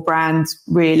welcome more brands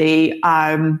really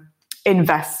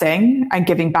investing and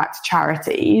giving back to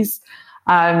charities.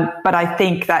 But I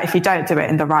think that if you don't do it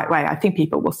in the right way, I think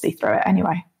people will see through it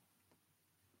anyway.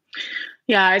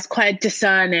 Yeah, it's quite a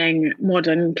discerning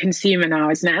modern consumer now,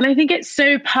 isn't it? And I think it's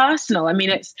so personal. I mean,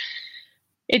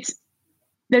 it's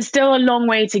there's still a long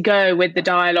way to go with the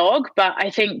dialogue, but I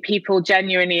think people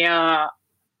genuinely are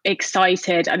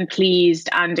excited and pleased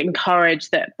and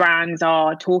encouraged that brands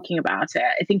are talking about it.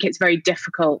 I think it's very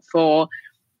difficult for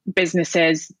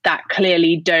businesses that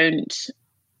clearly don't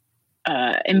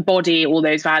embody all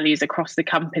those values across the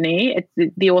company.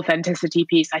 The authenticity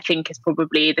piece, I think, is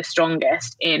probably the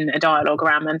strongest in a dialogue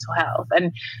around mental health.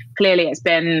 And clearly it's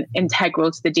been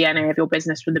integral to the DNA of your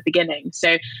business from the beginning.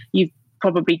 So you've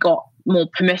probably got more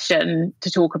permission to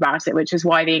talk about it, which is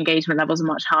why the engagement levels are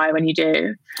much higher when you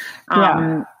do.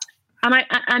 And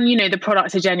you know, the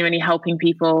products are genuinely helping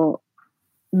people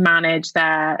manage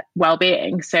their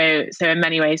well-being. So in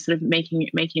many ways, sort of making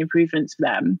improvements for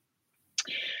them.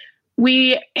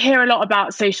 We hear a lot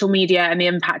about social media and the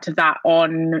impact of that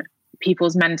on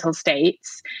people's mental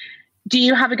states. Do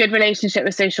you have a good relationship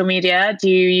with social media? Do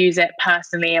you use it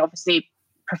personally? Obviously,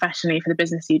 professionally for the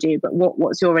business you do, but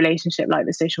what's your relationship like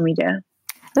with social media?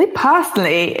 I think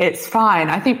personally, it's fine.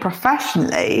 I think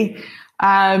professionally,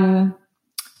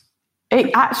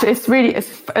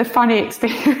 it's a funny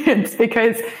experience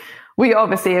because we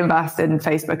obviously invest in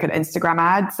Facebook and Instagram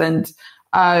ads, and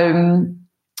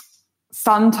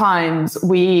sometimes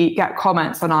we get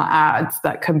comments on our ads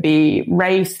that can be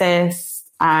racist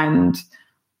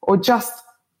or just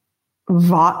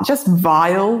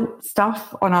vile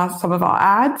stuff on some of our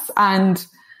ads. And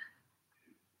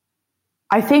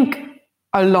I think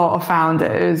a lot of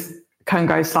founders can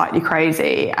go slightly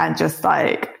crazy and just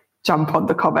like jump on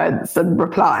the comments and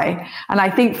reply. And I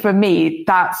think for me,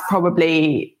 that's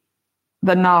probably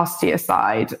the nastier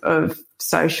side of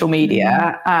social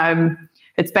media.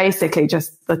 It's basically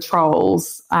just the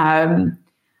trolls. And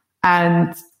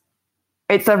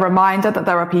it's a reminder that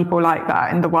there are people like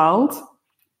that in the world.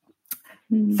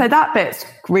 So that bit's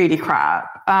really crap.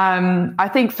 I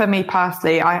think for me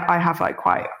personally, I have like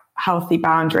quite healthy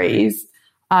boundaries.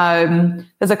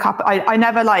 There's a couple, I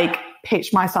never like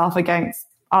pitch myself against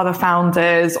other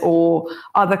founders or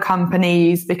other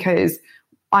companies because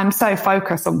I'm so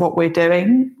focused on what we're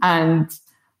doing. And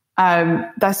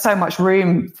there's so much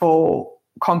room for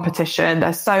competition.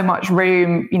 There's so much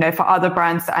room, you know, for other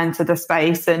brands to enter the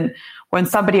space. And when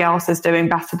somebody else is doing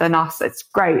better than us, it's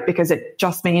great because it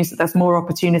just means that there's more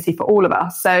opportunity for all of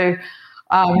us. So,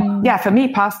 for me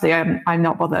personally, I'm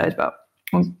not bothered, but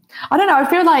I don't know. I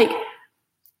feel like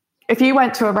if you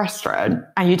went to a restaurant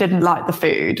and you didn't like the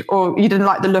food or you didn't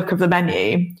like the look of the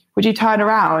menu, would you turn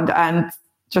around and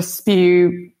just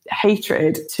spew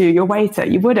hatred to your waiter?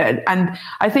 You wouldn't. And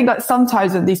I think that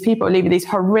sometimes when these people are leaving these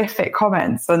horrific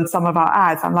comments on some of our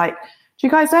ads, I'm like, do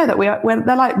you guys know that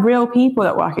they're like real people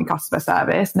that work in customer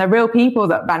service and they're real people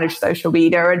that manage social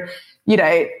media? And, you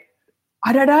know,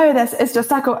 I don't know, it's just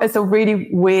like, it's a really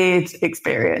weird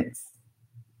experience.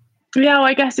 Yeah, well,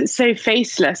 I guess it's so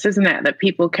faceless, isn't it? That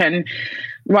people can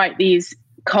write these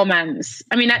comments.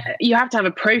 I mean, you have to have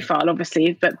a profile,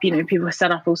 obviously, but, you know, people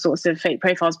set up all sorts of fake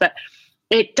profiles. But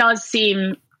it does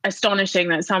seem astonishing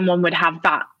that someone would have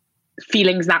that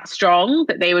feelings that strong,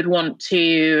 that they would want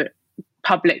to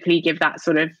publicly give that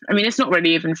sort of, I mean, it's not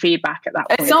really even feedback at that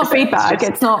point. It's not feedback.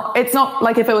 It's not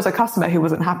like if it was a customer who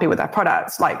wasn't happy with their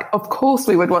products, like, of course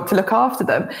we would want to look after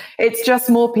them. It's just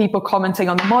more people commenting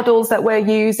on the models that we're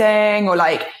using, or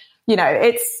like, you know,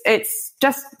 it's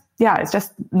just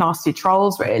nasty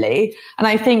trolls really. And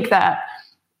I think that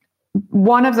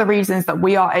one of the reasons that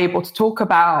we are able to talk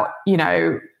about, you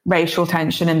know, racial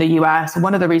tension in the US, and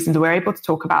one of the reasons we're able to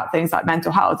talk about things like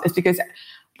mental health is because,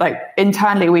 like,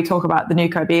 internally we talk about the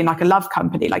Nuco being like a love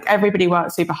company. Like, everybody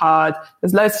works super hard.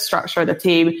 There's loads of structure in the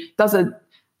team. Doesn't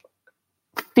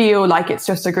feel like it's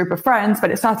just a group of friends, but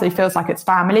it certainly feels like it's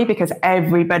family because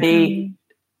everybody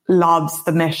loves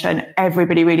the mission.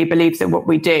 Everybody really believes in what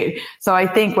we do. So I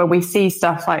think when we see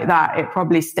stuff like that, it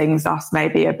probably stings us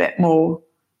maybe a bit more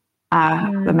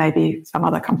than maybe some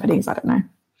other companies. I don't know.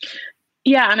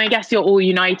 Yeah, and I guess you're all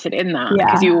united in that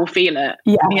because you all feel it.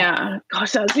 Yeah.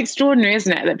 Gosh, that's extraordinary,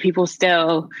 isn't it? That people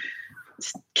still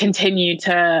continue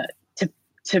to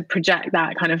project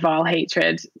that kind of vile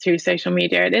hatred through social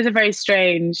media. It is a very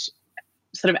strange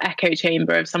sort of echo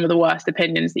chamber of some of the worst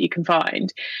opinions that you can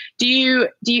find.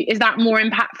 Is that more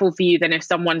impactful for you than if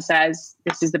someone says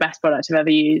this is the best product I've ever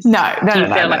used? No.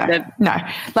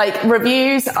 Like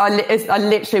reviews are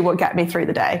literally what get me through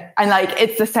the day. And like,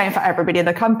 it's the same for everybody in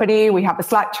the company. We have a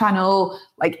Slack channel,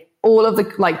 like all of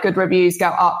the like good reviews go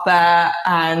up there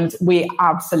and we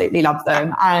absolutely love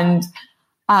them. And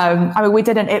I mean, we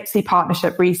did an Ipsy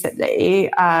partnership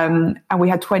recently, and we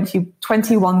had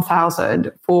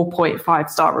 21,000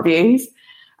 4.5-star reviews.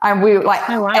 And we like,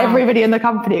 oh, wow. Everybody in the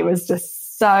company was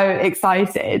just so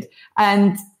excited.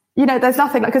 And, you know, there's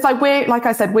nothing because like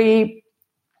I said, we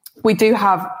do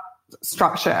have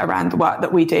structure around the work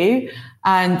that we do.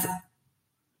 And,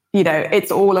 you know, it's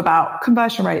all about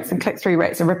conversion rates and click-through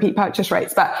rates and repeat purchase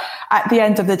rates. But at the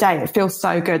end of the day, it feels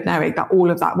so good knowing that all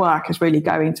of that work is really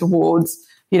going towards,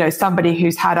 you know, somebody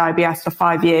who's had IBS for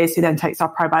 5 years who then takes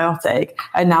our probiotic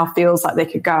and now feels like they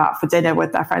could go out for dinner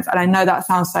with their friends. And I know that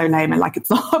sounds so lame and like it's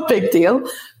not a big deal,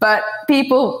 but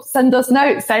people send us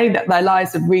notes saying that their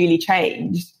lives have really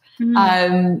changed.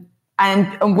 And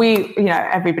we, you know,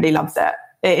 everybody loves it.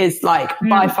 It is like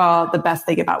by far the best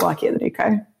thing about working at the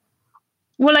Nuco.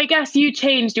 Well, I guess you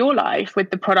changed your life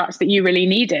with the products that you really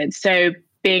needed. So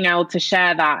being able to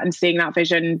share that and seeing that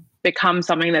vision become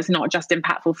something that's not just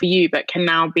impactful for you, but can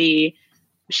now be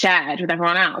shared with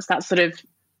everyone else. That's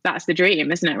the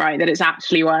dream, isn't it? Right. That it's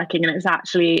actually working and it's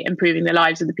actually improving the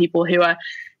lives of the people who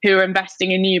are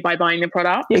investing in you by buying the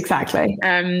product. Exactly.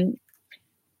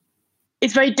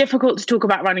 It's very difficult to talk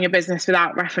about running a business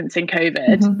without referencing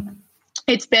COVID. Mm-hmm.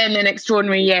 It's been an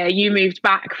extraordinary year. You moved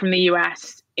back from the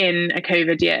US in a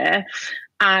COVID year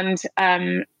and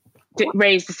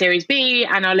raised the Series B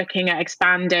and are looking at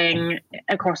expanding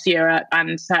across Europe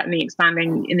and certainly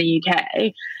expanding in the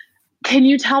UK. Can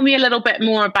you tell me a little bit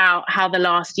more about how the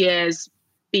last year's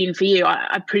been for you?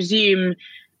 I presume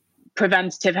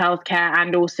preventative healthcare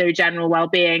and also general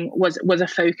well-being was a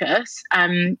focus.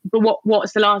 But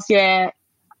what's the last year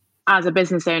as a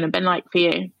business owner been like for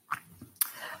you?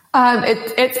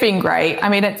 It's been great. I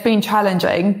mean, it's been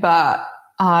challenging, but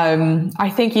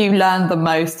I think you learn the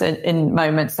most in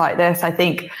moments like this. I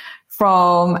think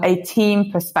from a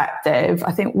team perspective,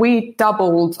 I think we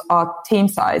doubled our team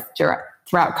size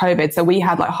throughout COVID. So we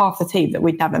had like half the team that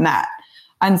we'd never met.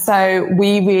 And so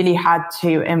we really had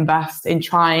to invest in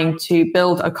trying to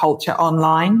build a culture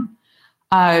online.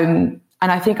 And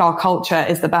I think our culture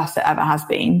is the best it ever has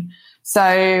been.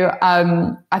 So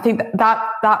I think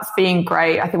that's been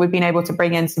great. I think we've been able to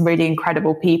bring in some really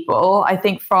incredible people. I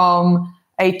think from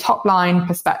a top line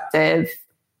perspective,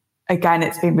 again,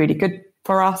 it's been really good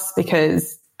for us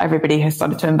because everybody has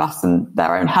started to invest in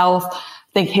their own health.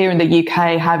 I think here in the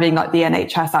UK, having like the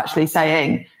NHS actually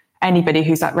saying anybody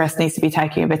who's at risk needs to be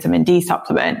taking a vitamin D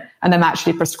supplement and them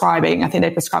actually prescribing, I think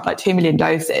they prescribed like 2 million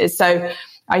doses. So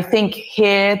I think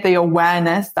here the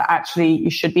awareness that actually you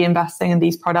should be investing in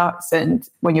these products and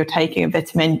when you're taking a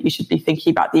vitamin, you should be thinking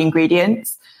about the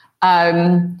ingredients.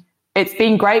 It's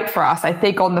been great for us. I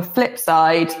think on the flip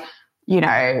side, you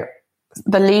know,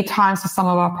 the lead times for some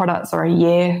of our products are a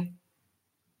year,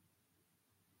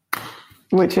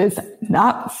 which is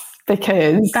nuts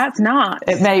because that's nuts.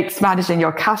 It makes managing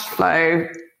your cash flow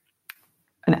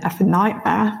an effing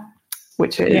nightmare,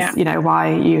 which is, you know,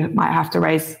 why you might have to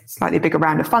raise slightly bigger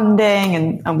round of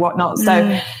funding and whatnot.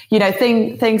 So, you know,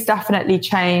 things definitely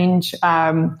change.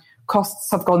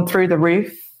 Costs have gone through the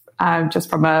roof. Just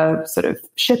from a sort of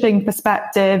shipping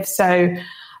perspective. So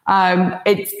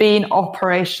it's been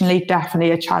operationally definitely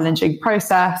a challenging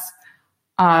process.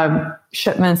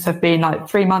 Shipments have been like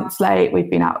 3 months late.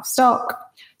 We've been out of stock.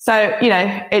 So, you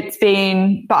know, it's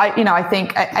been, but I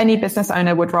think any business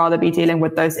owner would rather be dealing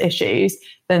with those issues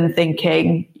than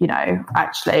thinking, you know,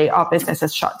 actually our business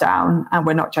has shut down and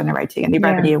we're not generating any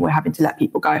revenue and we're having to let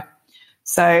people go.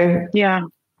 So, yeah.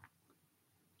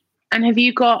 And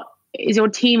is your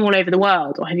team all over the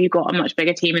world or have you got a much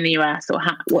bigger team in the US or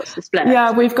what's the split?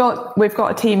 Yeah, we've got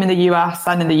a team in the US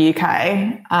and in the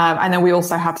UK. And then we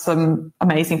also have some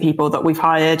amazing people that we've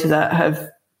hired that have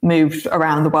moved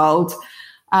around the world.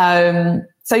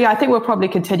 So yeah, I think we'll probably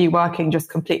continue working just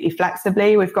completely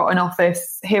flexibly. We've got an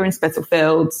office here in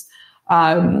Spitalfields.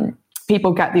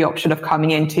 People get the option of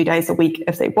coming in 2 days a week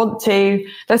if they want to.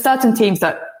 There's certain teams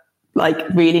that like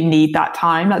really need that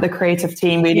time, like the creative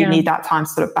team really need that time to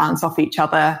sort of bounce off each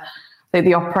other.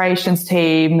 The operations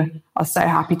team are so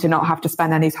happy to not have to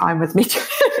spend any time with me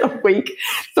during the week.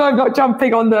 So I'm not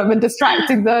jumping on them and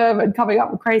distracting them and coming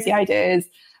up with crazy ideas.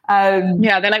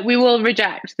 They're like, we will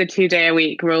reject the 2 day a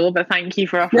week rule, but thank you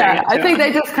for offering it. I think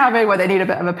they just come in where they need a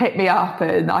bit of a pick me up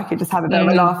and I could just have a bit of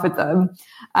a laugh with them.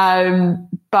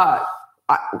 But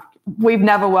we've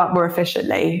never worked more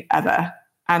efficiently ever.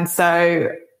 And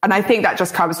I think that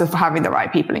just comes with having the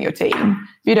right people in your team.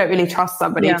 If you don't really trust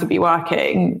somebody to be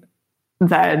working,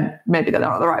 then maybe they're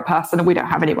not the right person. And we don't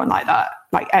have anyone like that.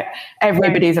 Like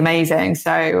everybody's amazing.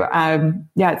 So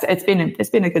it's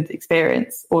been a good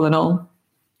experience all in all.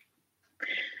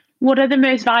 What are the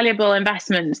most valuable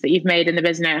investments that you've made in the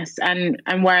business, and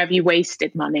where have you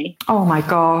wasted money? Oh my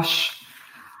gosh.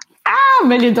 $1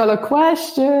 million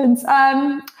questions.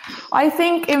 I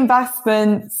think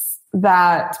investments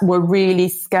that were really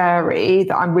scary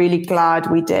that I'm really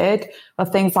glad we did are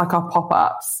things like our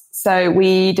pop-ups. So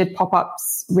we did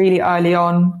pop-ups really early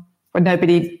on when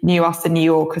nobody knew us in New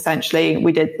York, essentially.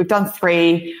 We've done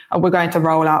 3, and we're going to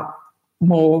roll out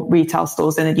more retail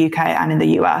stores in the UK and in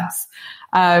the US.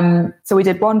 So we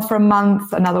did one for a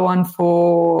month, another one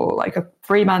for like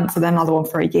 3 months, and then another one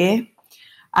for a year.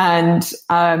 And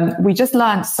we just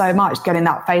learned so much getting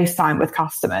that face time with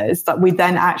customers that we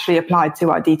then actually applied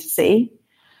to our D2C.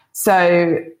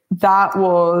 So that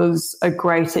was a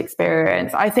great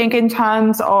experience. I think in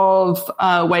terms of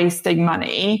wasting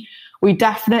money, we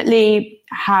definitely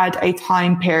had a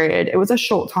time period. It was a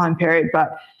short time period,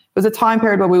 but it was a time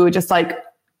period where we were just like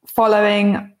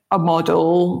following a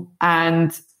model,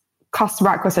 and customer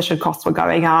acquisition costs were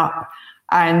going up,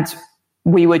 and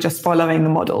we were just following the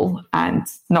model and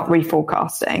not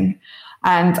reforecasting.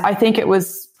 And I think it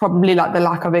was probably like the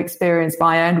lack of experience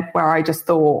my end, where I just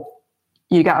thought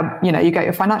you get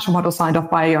your financial model signed off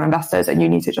by your investors and you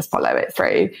need to just follow it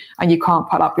through, and you can't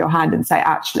put up your hand and say,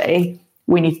 actually,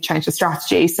 we need to change the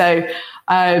strategy. So,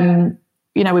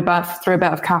 we burnt through a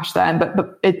bit of cash then,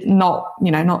 but it not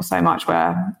so much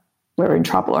where we're in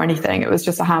trouble or anything. It was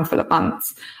just a handful of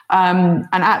months. And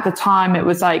at the time it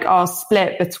was like our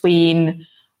split between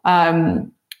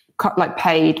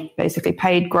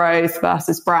paid growth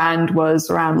versus brand was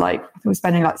around I think we're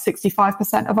spending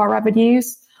 65% of our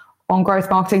revenues on growth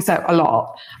marketing. So a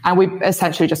lot. And we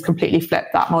essentially just completely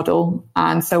flipped that model.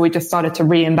 And so we just started to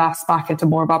reinvest back into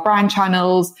more of our brand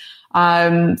channels.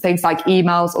 Things like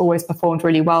emails always performed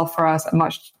really well for us at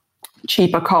much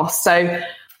cheaper costs. So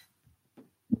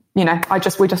we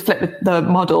just flipped the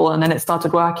model, and then it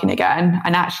started working again.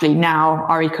 And actually now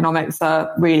our economics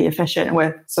are really efficient, and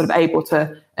we're sort of able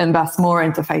to invest more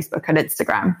into Facebook and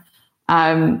Instagram.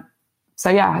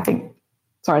 I think,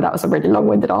 sorry, that was a really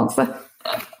long-winded answer.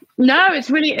 No, it's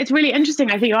really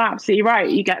interesting. I think you're absolutely right.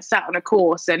 You get set on a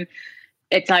course, and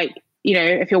it's like,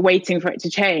 if you're waiting for it to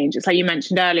change, it's like you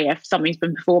mentioned earlier, if something's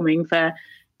been performing for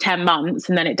 10 months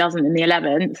and then it doesn't in the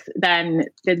 11th, then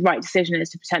the right decision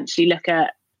is to potentially look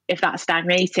at, if that's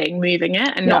stagnating, moving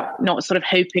it, and not sort of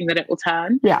hoping that it will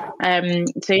turn. I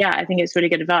think it's really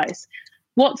good advice.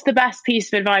 What's the best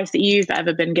piece of advice that you've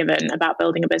ever been given about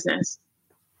building a business?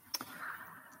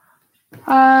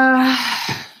 I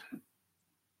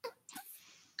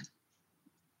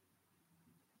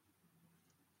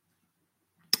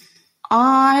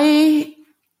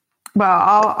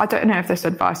don't know if this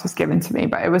advice was given to me,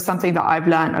 but it was something that I've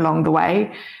learned along the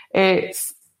way.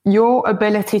 It's your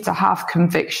ability to have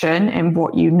conviction in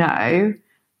what you know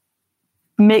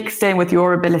mixed in with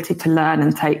your ability to learn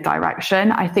and take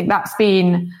direction. I think that's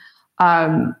been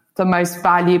the most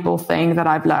valuable thing that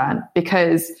I've learned,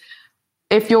 because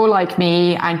if you're like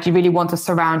me and you really want to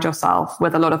surround yourself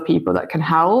with a lot of people that can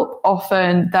help,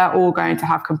 often they're all going to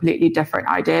have completely different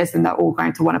ideas, and they're all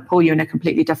going to want to pull you in a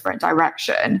completely different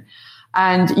direction.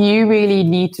 And you really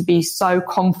need to be so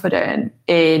confident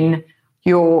in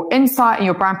your insight and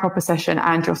your brand proposition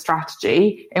and your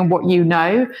strategy in what you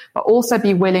know, but also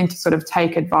be willing to sort of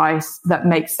take advice that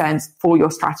makes sense for your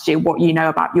strategy, what you know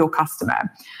about your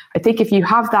customer. I think if you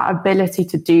have that ability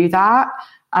to do that,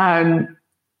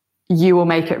 you will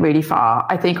make it really far.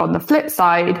 I think on the flip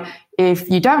side, if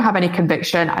you don't have any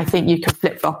conviction, I think you can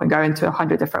flip-flop and go into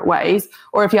 100 different ways.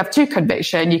 Or if you have too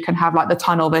conviction, you can have the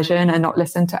tunnel vision and not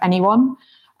listen to anyone.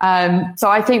 So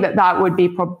I think that would be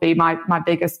probably my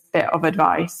biggest bit of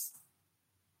advice.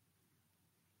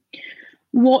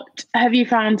 What have you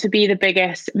found to be the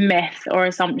biggest myth or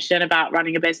assumption about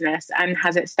running a business, and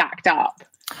has it stacked up?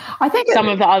 I think some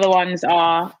of the other ones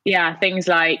are, things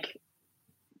like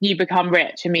you become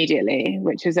rich immediately,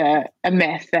 which is a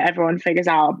myth that everyone figures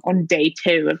out on day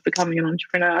 2 of becoming an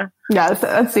entrepreneur. Yeah,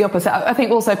 that's the opposite. I think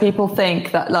also people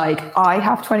think that I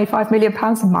have £25 million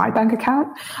in my bank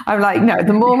account. I'm like, no,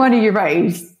 the more money you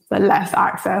raise, the less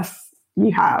access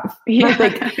you have. Yeah.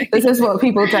 I think this is what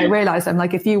people don't realize. I'm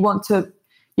like, if you want to,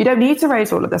 you don't need to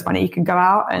raise all of this money. You can go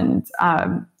out and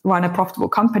run a profitable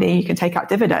company. You can take out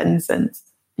dividends and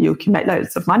you can make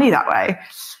loads of money that way.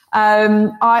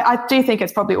 I do think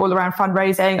it's probably all around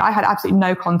fundraising. I had absolutely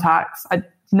no contacts. I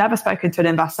never spoken to an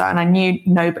investor, and I knew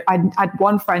I had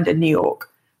one friend in New York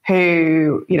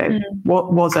who,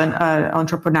 wasn't an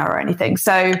entrepreneur or anything.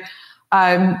 So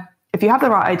if you have the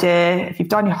right idea, if you've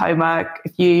done your homework,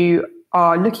 if you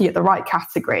are looking at the right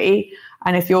category,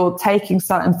 and if you're taking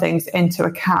certain things into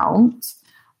account,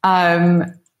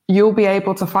 you'll be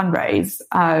able to fundraise.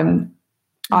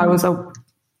 I was a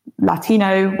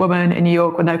Latino woman in New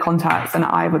York with no contacts, and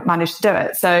I would manage to do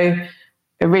it. So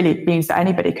it really means that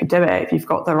anybody could do it if you've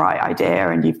got the right idea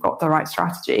and you've got the right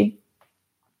strategy.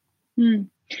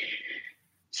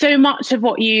 So much of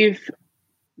what you've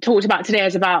talked about today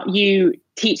is about you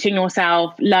teaching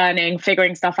yourself, learning,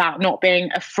 figuring stuff out, not being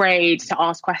afraid to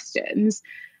ask questions.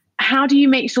 How do you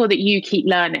make sure that you keep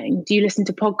learning? Do you listen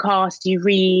to podcasts? Do you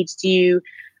read? Do you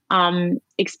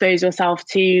expose yourself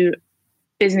to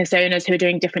business owners who are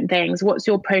doing different things? What's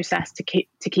your process to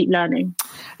keep learning?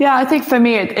 Yeah, I think for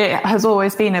me, it has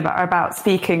always been about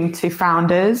speaking to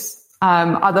founders,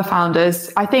 other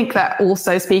founders. I think that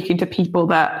also speaking to people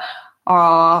that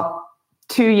are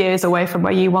 2 years away from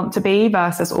where you want to be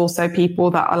versus also people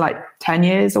that are like 10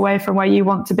 years away from where you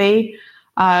want to be.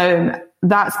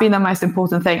 That's been the most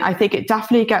important thing. I think it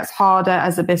definitely gets harder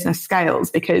as the business scales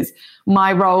because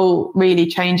my role really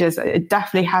changes. It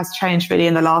definitely has changed really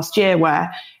in the last year,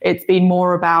 where it's been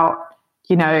more about,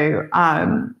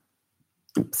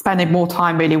 spending more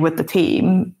time really with the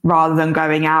team rather than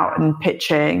going out and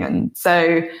pitching. And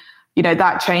so,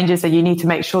 that changes, and you need to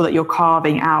make sure that you're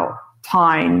carving out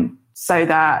time so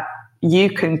that you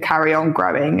can carry on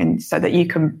growing and so that you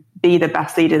can be the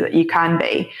best leader that you can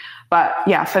be. But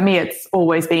yeah, for me, it's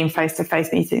always been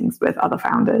face-to-face meetings with other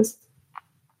founders.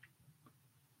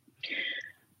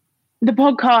 The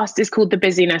podcast is called the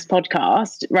Busyness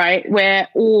Podcast, right? We're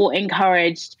all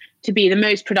encouraged to be the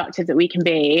most productive that we can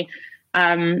be.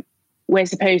 We're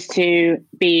supposed to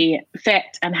be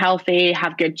fit and healthy,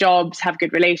 have good jobs, have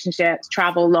good relationships,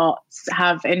 travel lots,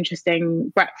 have interesting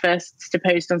breakfasts to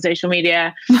post on social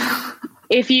media.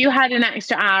 If you had an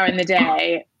extra hour in the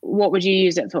day, what would you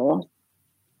use it for?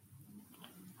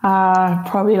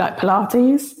 Probably like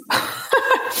Pilates.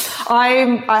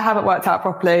 I haven't worked out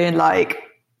properly in like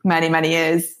many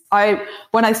years.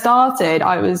 When I started,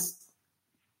 I was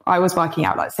working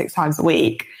out like 6 times a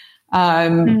week,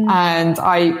 and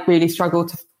I really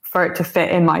struggled for it to fit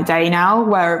in my day now.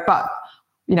 But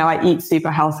I eat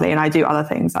super healthily and I do other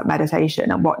things like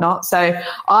meditation and whatnot. So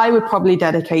I would probably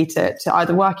dedicate it to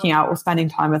either working out or spending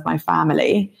time with my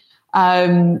family.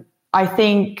 I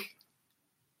think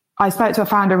I spoke to a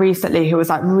founder recently who was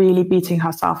like really beating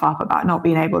herself up about not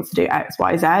being able to do X,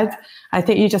 Y, Z. I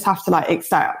think you just have to like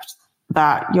accept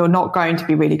that you're not going to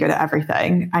be really good at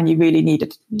everything, and you really need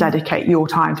to dedicate your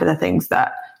time to the things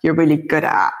that you're really good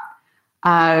at,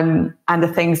 and the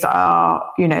things that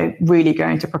are, really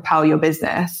going to propel your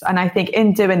business. And I think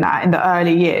in doing that in the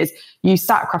early years, you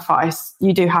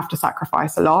do have to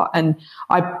sacrifice a lot. And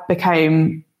I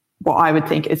became what I would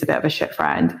think is a bit of a shit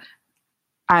friend.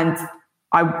 And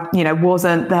I,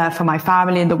 wasn't there for my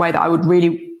family in the way that I would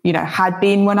really, had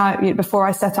been before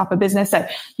I set up a business. So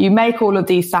you make all of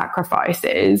these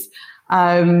sacrifices.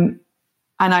 And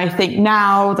I think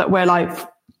now that we're like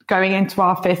going into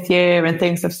our 5th year and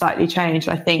things have slightly changed,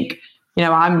 I think,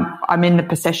 I'm in the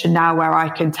position now where I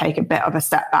can take a bit of a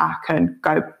step back and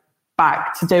go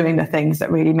back to doing the things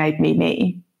that really made me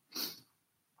me.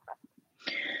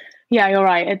 Yeah, you're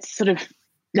right. It's sort of,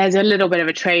 there's a little bit of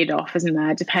a trade-off, isn't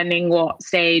there? Depending what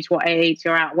stage, what age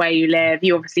you're at, where you live.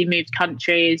 You obviously moved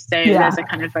countries, so there's a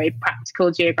kind of very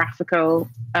practical geographical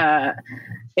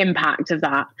impact of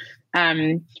that.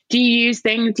 Do you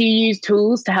use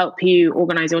tools to help you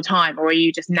organize your time, or are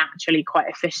you just naturally quite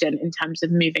efficient in terms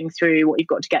of moving through what you've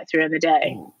got to get through in the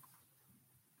day?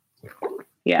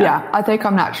 Yeah, I think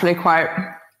I'm naturally quite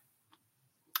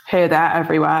here, there,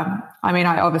 everywhere. I mean,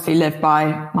 I obviously live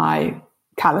by my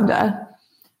calendar.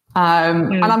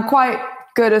 And I'm quite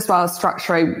good as well as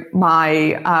structuring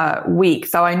my week.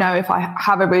 So I know if I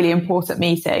have a really important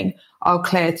meeting, I'll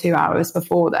clear 2 hours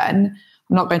before then.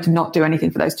 I'm not going to not do anything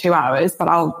for those 2 hours, but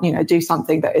I'll, do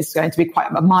something that is going to be quite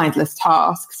a mindless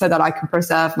task so that I can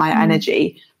preserve my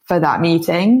energy for that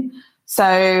meeting.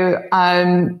 So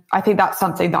I think that's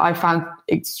something that I found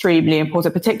extremely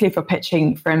important, particularly for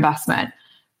pitching for investment.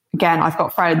 Again, I've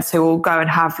got friends who will go and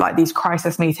have like these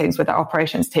crisis meetings with their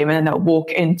operations team, and then they'll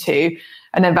walk into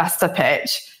an investor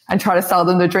pitch and try to sell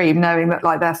them the dream, knowing that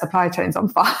like their supply chain's on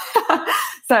fire.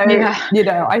 So,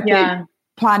 I think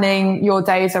planning your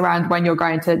days around when you're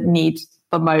going to need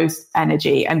the most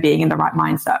energy and being in the right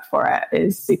mindset for it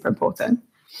is super important.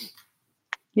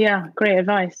 Yeah, great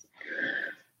advice.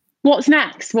 What's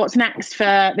next? What's next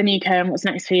for the NewCo and what's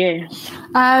next for you?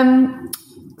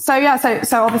 So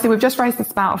obviously we've just raised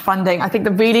this amount of funding. I think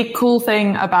the really cool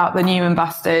thing about the new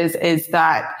investors is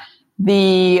that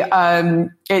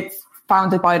it's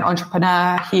founded by an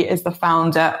entrepreneur. He is the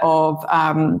founder of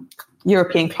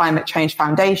European Climate Change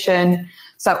Foundation.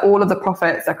 So all of the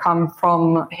profits that come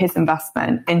from his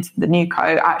investment into the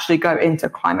NewCo actually go into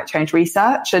climate change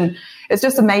research. And it's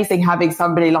just amazing having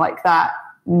somebody like that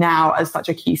now as such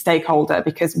a key stakeholder,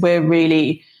 because we're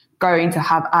really going to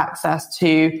have access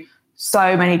to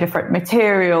so many different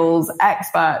materials,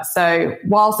 experts. So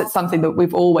whilst it's something that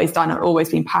we've always done and always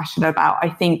been passionate about, I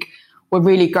think we're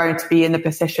really going to be in the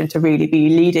position to really be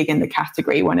leading in the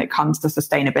category when it comes to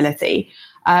sustainability.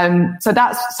 So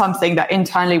that's something that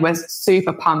internally we're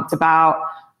super pumped about.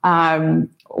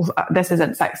 This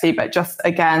isn't sexy, but just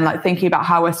again, like thinking about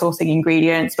how we're sourcing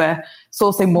ingredients. We're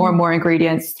sourcing more and more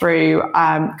ingredients through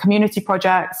community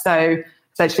projects. So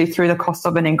essentially through the cost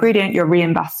of an ingredient, you're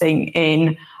reinvesting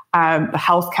in the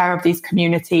healthcare of these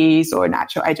communities or in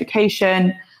actual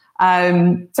education.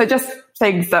 So just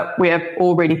things that we're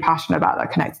all really passionate about that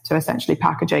are connected to essentially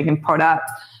packaging and product.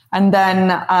 And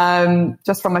then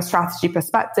just from a strategy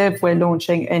perspective, we're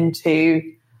launching into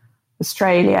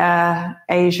Australia,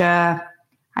 Asia,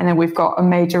 and then we've got a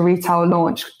major retail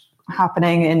launch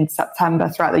happening in September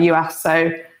throughout the US.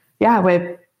 So yeah,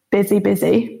 we're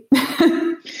busy.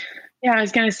 Yeah, I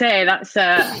was going to say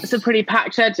it's a pretty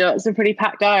packed schedule. It's a pretty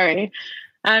packed diary.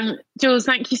 Jules,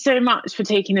 thank you so much for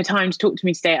taking the time to talk to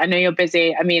me today. I know you're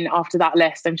busy. I mean, after that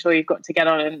list, I'm sure you've got to get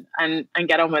on and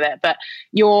get on with it. But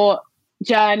your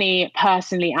journey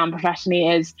personally and professionally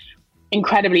is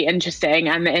incredibly interesting,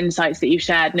 and the insights that you've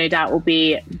shared no doubt will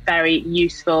be very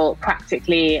useful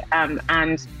practically and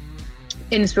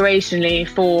inspirationally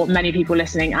for many people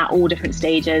listening at all different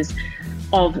stages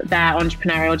of their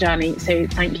entrepreneurial journey. So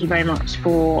thank you very much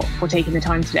for taking the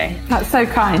time today. That's so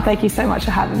kind. Thank you so much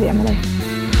for having me,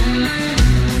 Emily.